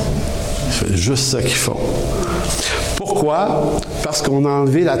 C'est juste ça qu'ils font. Pourquoi? Parce qu'on a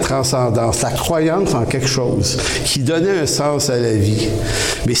enlevé la transcendance, la croyance en quelque chose qui donnait un sens à la vie.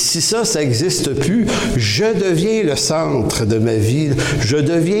 Mais si ça n'existe plus, je deviens le centre de ma vie. Je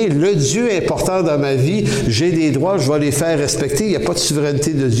deviens le Dieu important dans ma vie. J'ai des droits, je vais les faire respecter. Il n'y a pas de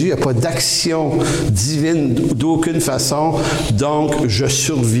souveraineté de Dieu, il n'y a pas d'action divine d'aucune façon. Donc, je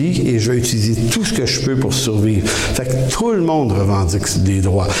survis et je vais utiliser tout ce que je peux pour survivre. Fait que tout le monde revendique des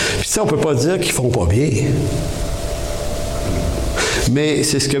droits. Puis ça, on ne peut pas dire qu'ils ne font pas bien. Mais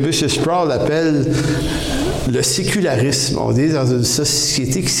c'est ce que M. Sproul appelle le sécularisme. On est dans une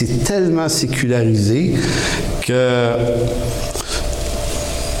société qui s'est tellement sécularisée que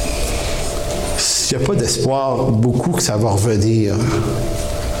il n'y a pas d'espoir beaucoup que ça va revenir.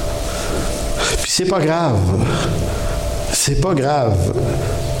 Puis c'est pas grave. C'est pas grave.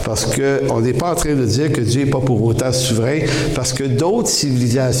 Parce qu'on n'est pas en train de dire que Dieu n'est pas pour autant souverain, parce que d'autres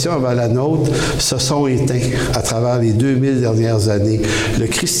civilisations avant la nôtre se sont éteintes à travers les 2000 dernières années. Le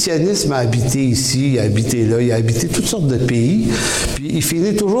christianisme a habité ici, il a habité là, il a habité toutes sortes de pays, puis il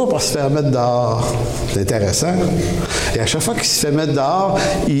finit toujours par se faire mettre dehors. C'est intéressant. Et à chaque fois qu'il se fait mettre dehors,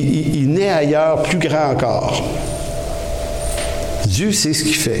 il naît ailleurs, plus grand encore. Dieu sait ce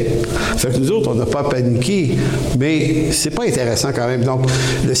qu'il fait. Fait que nous autres, on n'a pas paniqué, mais c'est pas intéressant quand même. Donc,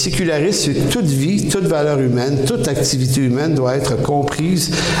 le sécularisme, c'est toute vie, toute valeur humaine, toute activité humaine doit être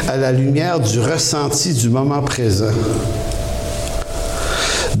comprise à la lumière du ressenti du moment présent.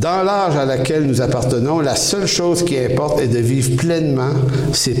 Dans l'âge à laquelle nous appartenons, la seule chose qui importe est de vivre pleinement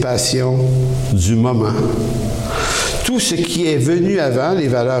ses passions du moment. Tout ce qui est venu avant, les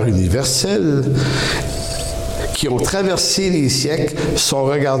valeurs universelles, qui ont traversé les siècles, sont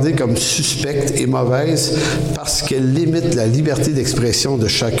regardées comme suspectes et mauvaises parce qu'elles limitent la liberté d'expression de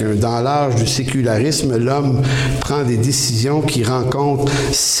chacun. Dans l'âge du sécularisme, l'homme prend des décisions qui rencontrent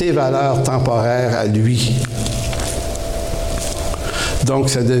ses valeurs temporaires à lui.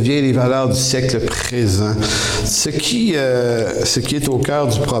 Donc, ça devient les valeurs du siècle présent. Ce qui est au cœur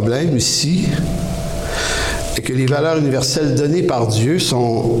du problème ici est que les valeurs universelles données par Dieu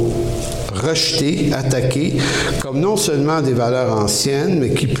sont rejetées, attaquées, comme non seulement des valeurs anciennes, mais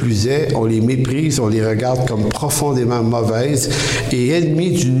qui plus est, on les méprise, on les regarde comme profondément mauvaises et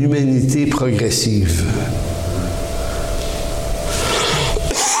ennemies d'une humanité progressive.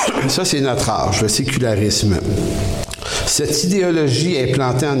 Ça, c'est notre âge, le sécularisme. Cette idéologie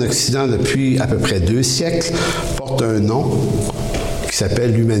implantée en Occident depuis à peu près 2 siècles porte un nom qui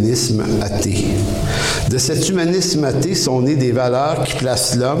s'appelle l'humanisme athée. De cet humanisme athée sont nées des valeurs qui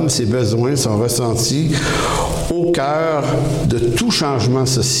placent l'homme, ses besoins, son ressenti au cœur de tout changement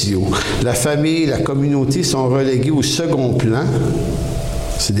social. La famille, la communauté sont reléguées au second plan.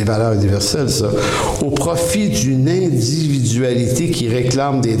 C'est des valeurs universelles, ça. Au profit d'une individualité qui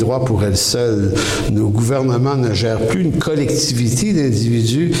réclame des droits pour elle seule. Nos gouvernements ne gèrent plus une collectivité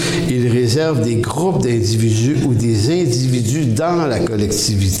d'individus, ils réservent des groupes d'individus ou des individus dans la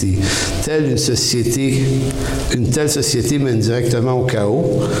collectivité. Une telle société mène directement au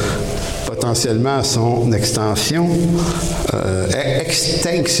chaos, potentiellement à son extinction, pas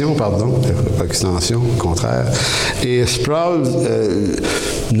extension, au contraire. Et Sproul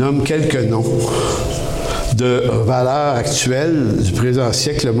nomme quelques noms de valeurs actuelles du présent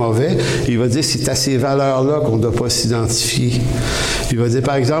siècle mauvais. Il va dire que c'est à ces valeurs-là qu'on ne doit pas s'identifier. Il va dire,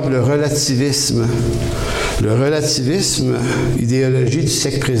 par exemple, le relativisme. Le relativisme, idéologie du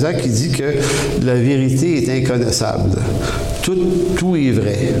siècle présent qui dit que la vérité est inconnaissable. Tout est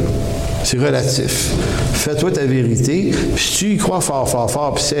vrai. C'est relatif. Fais-toi ta vérité, puis si tu y crois fort, fort,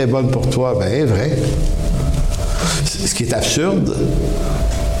 fort, puis c'est bonne pour toi, bien, c'est vrai. Ce qui est absurde.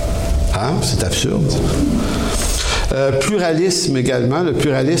 Hein? C'est absurde. Pluralisme également. Le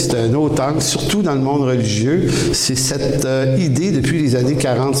pluralisme, c'est un autre angle, surtout dans le monde religieux. C'est cette idée depuis les années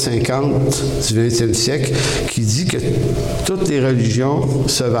 40-50 du 20e siècle qui dit que toutes les religions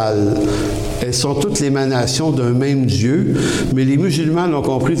se valent. Elles sont toutes l'émanation d'un même Dieu, mais les musulmans l'ont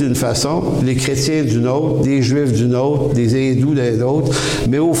compris d'une façon, les chrétiens d'une autre, des juifs d'une autre, des hindous d'une autre.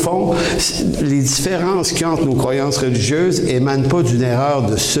 Mais au fond, les différences qu'il y a entre nos croyances religieuses émanent pas d'une erreur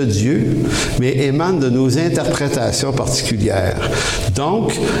de ce Dieu, mais émanent de nos interprétations particulières.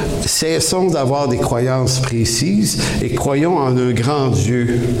 Donc, cessons d'avoir des croyances précises et croyons en un grand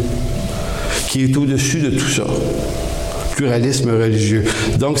Dieu qui est au-dessus de tout ça. Pluralisme religieux.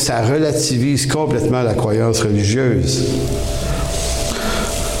 Donc, ça relativise complètement la croyance religieuse.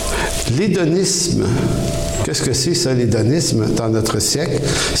 L'hédonisme, qu'est-ce que c'est ça, l'hédonisme, dans notre siècle?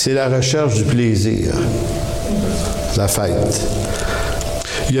 C'est la recherche du plaisir, la fête.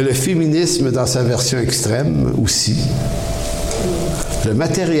 Il y a le féminisme dans sa version extrême aussi. Le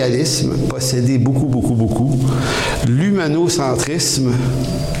matérialisme, posséder beaucoup, beaucoup, beaucoup. L'humanocentrisme,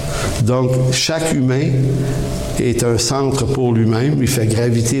 donc chaque humain est un centre pour lui-même, il fait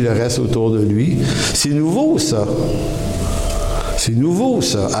graviter le reste autour de lui. C'est nouveau, ça. C'est nouveau,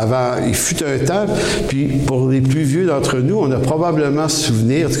 ça. Avant, il fut un temps, puis pour les plus vieux d'entre nous, on a probablement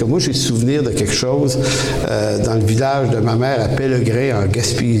souvenir, en tout cas moi j'ai souvenir de quelque chose dans le village de ma mère à Pellegrin, en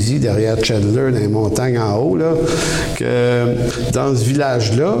Gaspésie, derrière Chandler, dans les montagnes en haut, là, que dans ce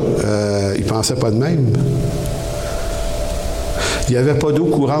village-là, ils ne pensaient pas de même. Il n'y avait pas d'eau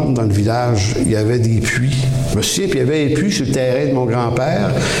courante dans le village, il y avait des puits. Je me souviens, puis il y avait un puits sur le terrain de mon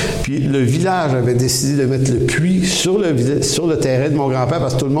grand-père, puis le village avait décidé de mettre le puits sur le terrain de mon grand-père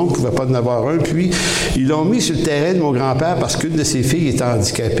parce que tout le monde ne pouvait pas en avoir un puits. Ils l'ont mis sur le terrain de mon grand-père parce qu'une de ses filles était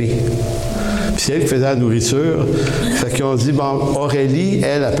handicapée. Puis Puis c'est elle qui faisait la nourriture. Fait qu'ils ont dit, bon, Aurélie,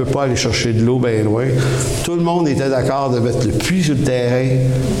 elle ne peut pas aller chercher de l'eau bien loin. Tout le monde était d'accord de mettre le puits sur le terrain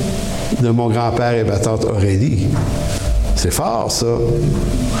de mon grand-père et ma tante Aurélie. C'est fort, ça.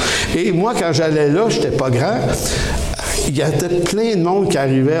 Et moi, quand j'allais là, je n'étais pas grand. Il y avait plein de monde qui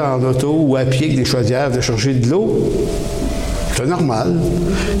arrivait en auto ou à pied avec des chaudières de chercher de l'eau. C'était normal.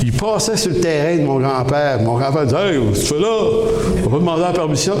 Il passait sur le terrain de mon grand-père. Mon grand-père disait « Hey, qu'est-ce que tu fais là? On va demander la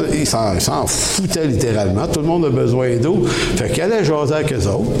permission. » Il s'en foutait littéralement. Tout le monde a besoin d'eau. Fait qu'il allait jaser avec eux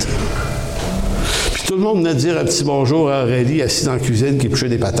autres. Puis tout le monde venait dire un petit bonjour à Aurélie, assise dans la cuisine, qui épluchait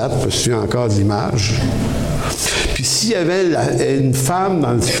des patates. Je me souviens encore de l'image. Puis s'il y avait une femme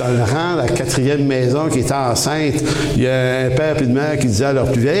dans le rang, la 4e maison, qui était enceinte, il y a un père et une mère qui disaient à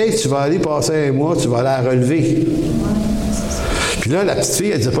leur plus vieille, « Hey, tu vas aller passer un mois, tu vas aller la relever. » Puis là, la petite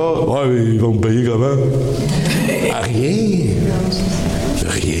fille, elle disait pas, « Ouais, ils vont me payer comment? » Rien.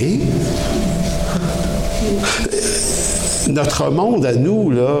 Rien. Notre monde à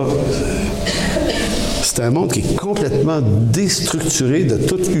nous, là, c'est un monde qui est complètement déstructuré de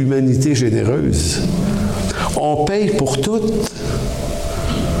toute humanité généreuse. On paye pour tout.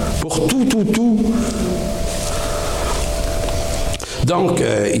 Pour tout. Donc,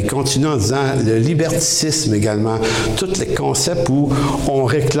 il continue en disant le liberticisme également, tous les concepts où on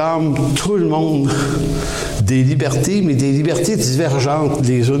réclame tout le monde des libertés, mais des libertés divergentes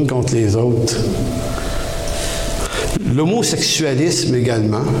les unes contre les autres. L'homosexualisme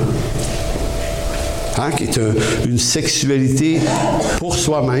également, qui est une sexualité pour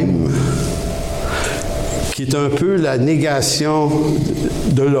soi-même, qui est un peu la négation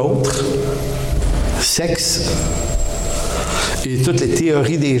de l'autre, sexe, et toutes les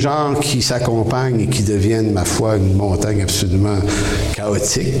théories des genres qui s'accompagnent et qui deviennent, ma foi, une montagne absolument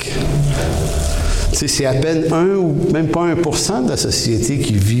chaotique. Tu sais, c'est à peine 1 ou même pas 1% de la société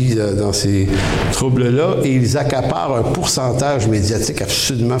qui vit dans ces troubles-là, et ils accaparent un pourcentage médiatique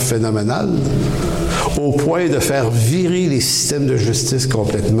absolument phénoménal, au point de faire virer les systèmes de justice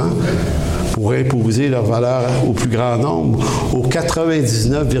complètement, pour imposer leurs valeurs au plus grand nombre, aux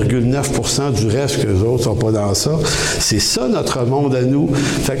 99,9% du reste que les autres ne sont pas dans ça. C'est ça notre monde à nous.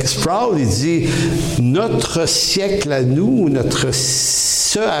 Fait que Sproul, il dit, notre siècle à nous,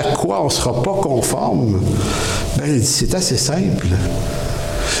 ce à quoi on ne sera pas conforme, il dit, c'est assez simple.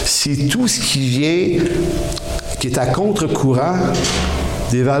 C'est tout ce qui vient, qui est à contre-courant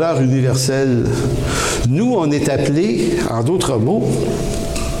des valeurs universelles. Nous, on est appelés, en d'autres mots,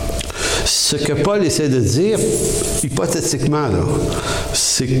 ce que Paul essaie de dire, hypothétiquement, là,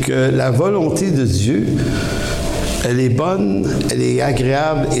 c'est que la volonté de Dieu, elle est bonne, elle est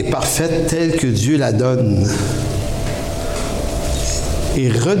agréable et parfaite telle que Dieu la donne. Et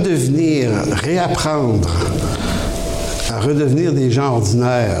réapprendre à redevenir des gens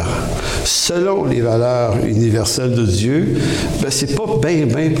ordinaires selon les valeurs universelles de Dieu, c'est pas bien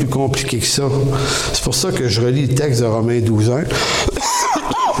plus compliqué que ça. C'est pour ça que je relis le texte de Romains 12:1.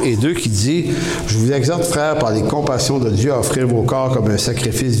 Et 2 qui dit « Je vous exhorte, frères, par les compassions de Dieu, à offrir vos corps comme un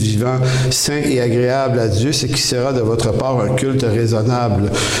sacrifice vivant, saint et agréable à Dieu, ce qui sera de votre part un culte raisonnable.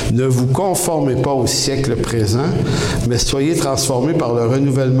 Ne vous conformez pas au siècle présent, mais soyez transformés par le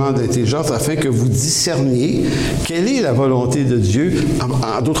renouvellement d'intelligence afin que vous discerniez quelle est la volonté de Dieu. »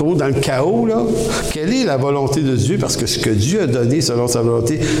 En d'autres mots, dans le chaos, là, quelle est la volonté de Dieu? Parce que ce que Dieu a donné selon sa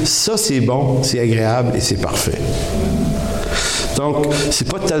volonté, ça c'est bon, c'est agréable et c'est parfait. Donc, ce n'est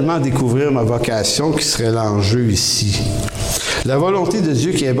pas tellement découvrir ma vocation qui serait l'enjeu ici. La volonté de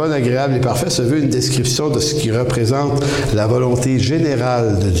Dieu qui est bonne, agréable et parfaite se veut une description de ce qui représente la volonté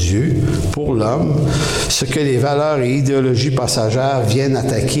générale de Dieu pour l'homme, ce que les valeurs et idéologies passagères viennent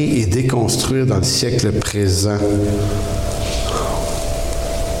attaquer et déconstruire dans le siècle présent.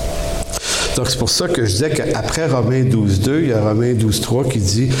 Donc, c'est pour ça que je disais qu'après Romains 12:2, il y a Romains 12:3 qui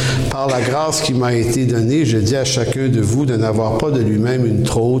dit « Par la grâce qui m'a été donnée, je dis à chacun de vous de n'avoir pas de lui-même une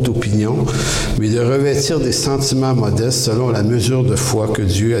trop haute opinion, mais de revêtir des sentiments modestes selon la mesure de foi que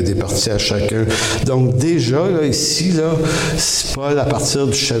Dieu a départie à chacun. » Donc, déjà, là, ici, là, c'est Paul, à partir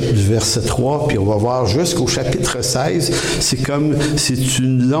du verset 3, puis on va voir jusqu'au chapitre 16, c'est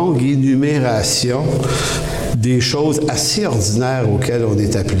une longue énumération des choses assez ordinaires auxquelles on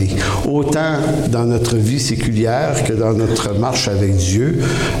est appelé. Autant dans notre vie séculière que dans notre marche avec Dieu.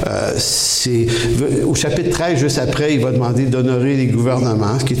 Au chapitre 13, juste après, il va demander d'honorer les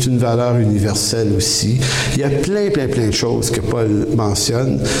gouvernements, ce qui est une valeur universelle aussi. Il y a plein de choses que Paul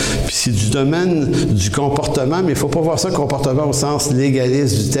mentionne. Puis c'est du domaine du comportement, mais il ne faut pas voir ça comportement au sens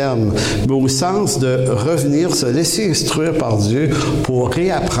légaliste du terme, mais au sens de revenir, se laisser instruire par Dieu pour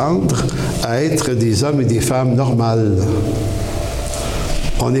réapprendre à être des hommes et des femmes normales.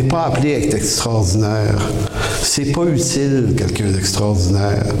 On n'est pas appelé à être extraordinaire. C'est pas utile, quelqu'un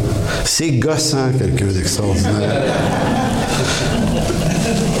d'extraordinaire. C'est gossant, quelqu'un d'extraordinaire.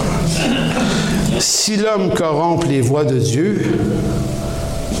 Si l'homme corrompt les voies de Dieu,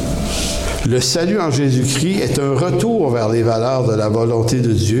 le salut en Jésus-Christ est un retour vers les valeurs de la volonté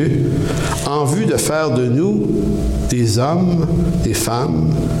de Dieu en vue de faire de nous des hommes, des femmes,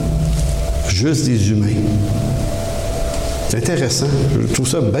 juste des humains. C'est intéressant. Je trouve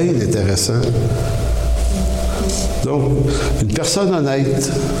ça bien intéressant. Donc, une personne honnête,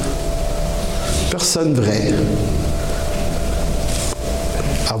 une personne vraie,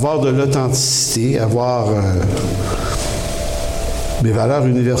 avoir de l'authenticité, avoir des valeurs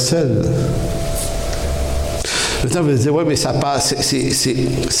universelles. Maintenant, vous allez dire, oui, mais ça passe,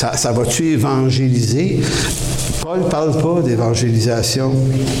 ça va-tu évangéliser? Paul ne parle pas d'évangélisation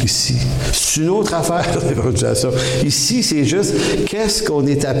ici. C'est une autre affaire, l'évangélisation. Ici, c'est juste, qu'est-ce qu'on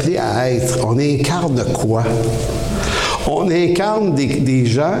est appelé à être? On incarne quoi? On incarne des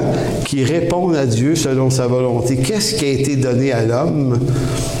gens qui répondent à Dieu selon sa volonté. Qu'est-ce qui a été donné à l'homme?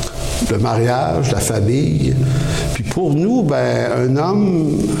 Le mariage, la famille. Puis pour nous, un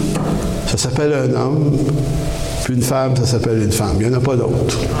homme, ça s'appelle un homme. Puis une femme, ça s'appelle une femme. Il n'y en a pas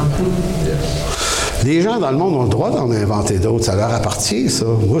d'autres. Les gens dans le monde ont le droit d'en inventer d'autres. Ça leur appartient, ça.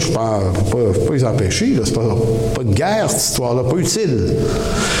 Moi, je ne peux pas les empêcher. C'est pas une guerre, cette histoire-là. Pas utile.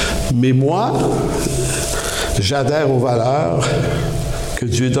 Mais moi, j'adhère aux valeurs que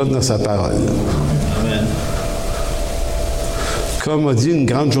Dieu donne dans sa parole. Amen. Comme a dit une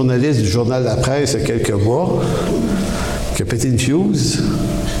grande journaliste du journal La Presse il y a quelques mois, qui a pété une fuse,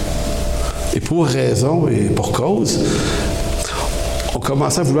 et pour raison et pour cause, on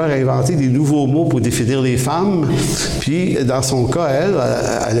commençait à vouloir inventer des nouveaux mots pour définir les femmes. Puis, dans son cas,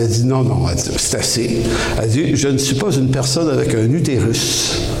 elle a dit non, c'est assez. Elle a dit, je ne suis pas une personne avec un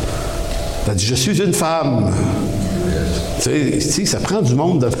utérus. Elle a dit, je suis une femme. Tu sais, ça prend du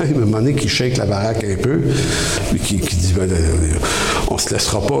monde de même, à un moment donné, qui shake la baraque un peu, et qui dit, on ne se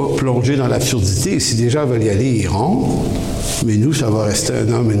laissera pas plonger dans l'absurdité. Si des gens veulent y aller, ils iront. Mais nous, ça va rester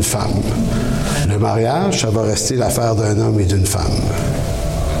un homme et une femme. Le mariage, ça va rester l'affaire d'un homme et d'une femme.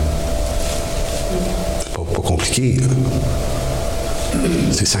 C'est pas compliqué.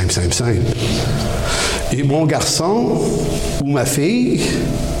 C'est simple. Et mon garçon ou ma fille,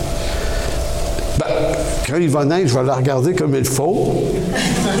 quand il va naître, je vais la regarder comme il faut.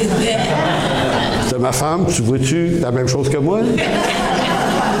 C'est ma femme, tu vois-tu la même chose que moi?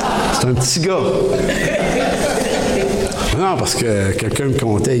 C'est un petit gars. Non, parce que quelqu'un me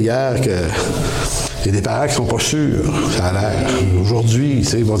contait hier qu'il y a des parents qui ne sont pas sûrs, ça a l'air. Aujourd'hui,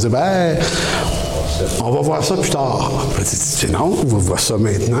 ils vont dire, on va voir ça plus tard. Je dis, non, on va voir ça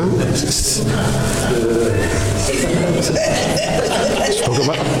maintenant. Je ne sais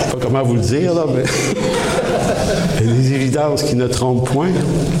pas comment vous le dire, là, mais il y a des évidences qui ne trompent point.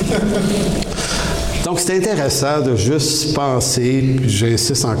 Donc, c'est intéressant de juste penser, puis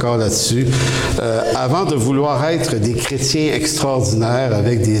j'insiste encore là-dessus, avant de vouloir être des chrétiens extraordinaires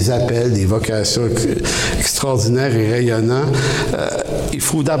avec des appels, des vocations extraordinaires et rayonnants, il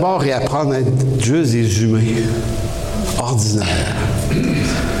faut d'abord réapprendre à être juste des humains, ordinaires.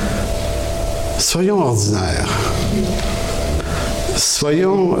 Soyons ordinaires.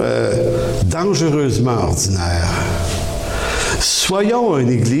 Soyons dangereusement ordinaires. Soyons une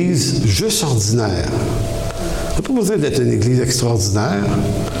Église juste ordinaire. On n'a pas besoin d'être une Église extraordinaire.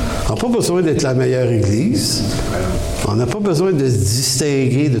 On n'a pas besoin d'être la meilleure Église. On n'a pas besoin de se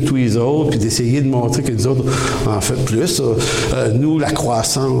distinguer de tous les autres puis d'essayer de montrer que les autres en fait plus. Nous, la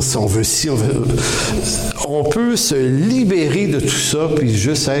croissance, on veut ci, on veut... On peut se libérer de tout ça puis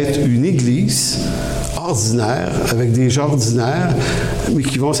juste être une Église ordinaire, avec des gens ordinaires, mais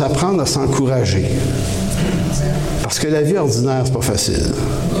qui vont s'apprendre à s'encourager. Parce que la vie ordinaire, c'est pas facile.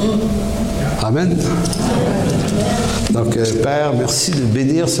 Amen. Donc, Père, merci de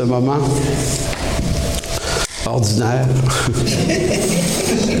bénir ce moment ordinaire.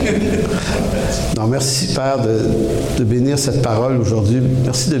 Donc, merci, Père, de bénir cette parole aujourd'hui.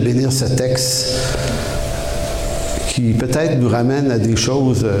 Merci de bénir ce texte qui peut-être nous ramène à des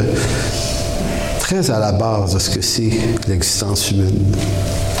choses très à la base de ce que c'est l'existence humaine.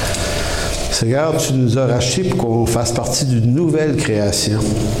 Seigneur, tu nous as rachetés pour qu'on fasse partie d'une nouvelle création.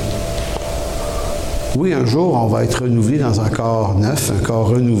 Oui, un jour, on va être renouvelé dans un corps neuf, un corps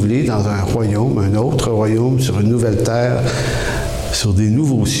renouvelé dans un royaume, un autre royaume, sur une nouvelle terre, sur des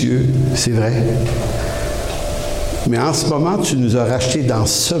nouveaux cieux, c'est vrai. Mais en ce moment, tu nous as rachetés dans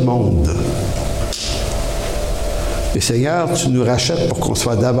ce monde. Et Seigneur, tu nous rachètes pour qu'on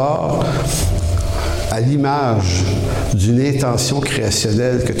soit d'abord à l'image d'une intention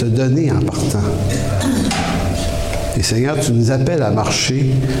créationnelle que tu as donnée en partant. Et Seigneur, tu nous appelles à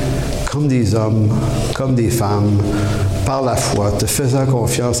marcher comme des hommes, comme des femmes, par la foi, te faisant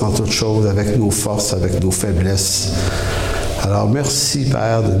confiance en toutes choses, avec nos forces, avec nos faiblesses. Alors merci,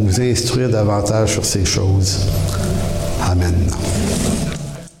 Père, de nous instruire davantage sur ces choses. Amen.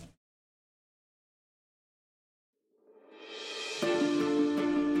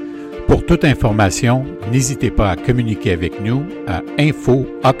 Pour toute information, n'hésitez pas à communiquer avec nous à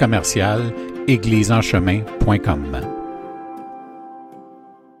info@église-en-chemin.com.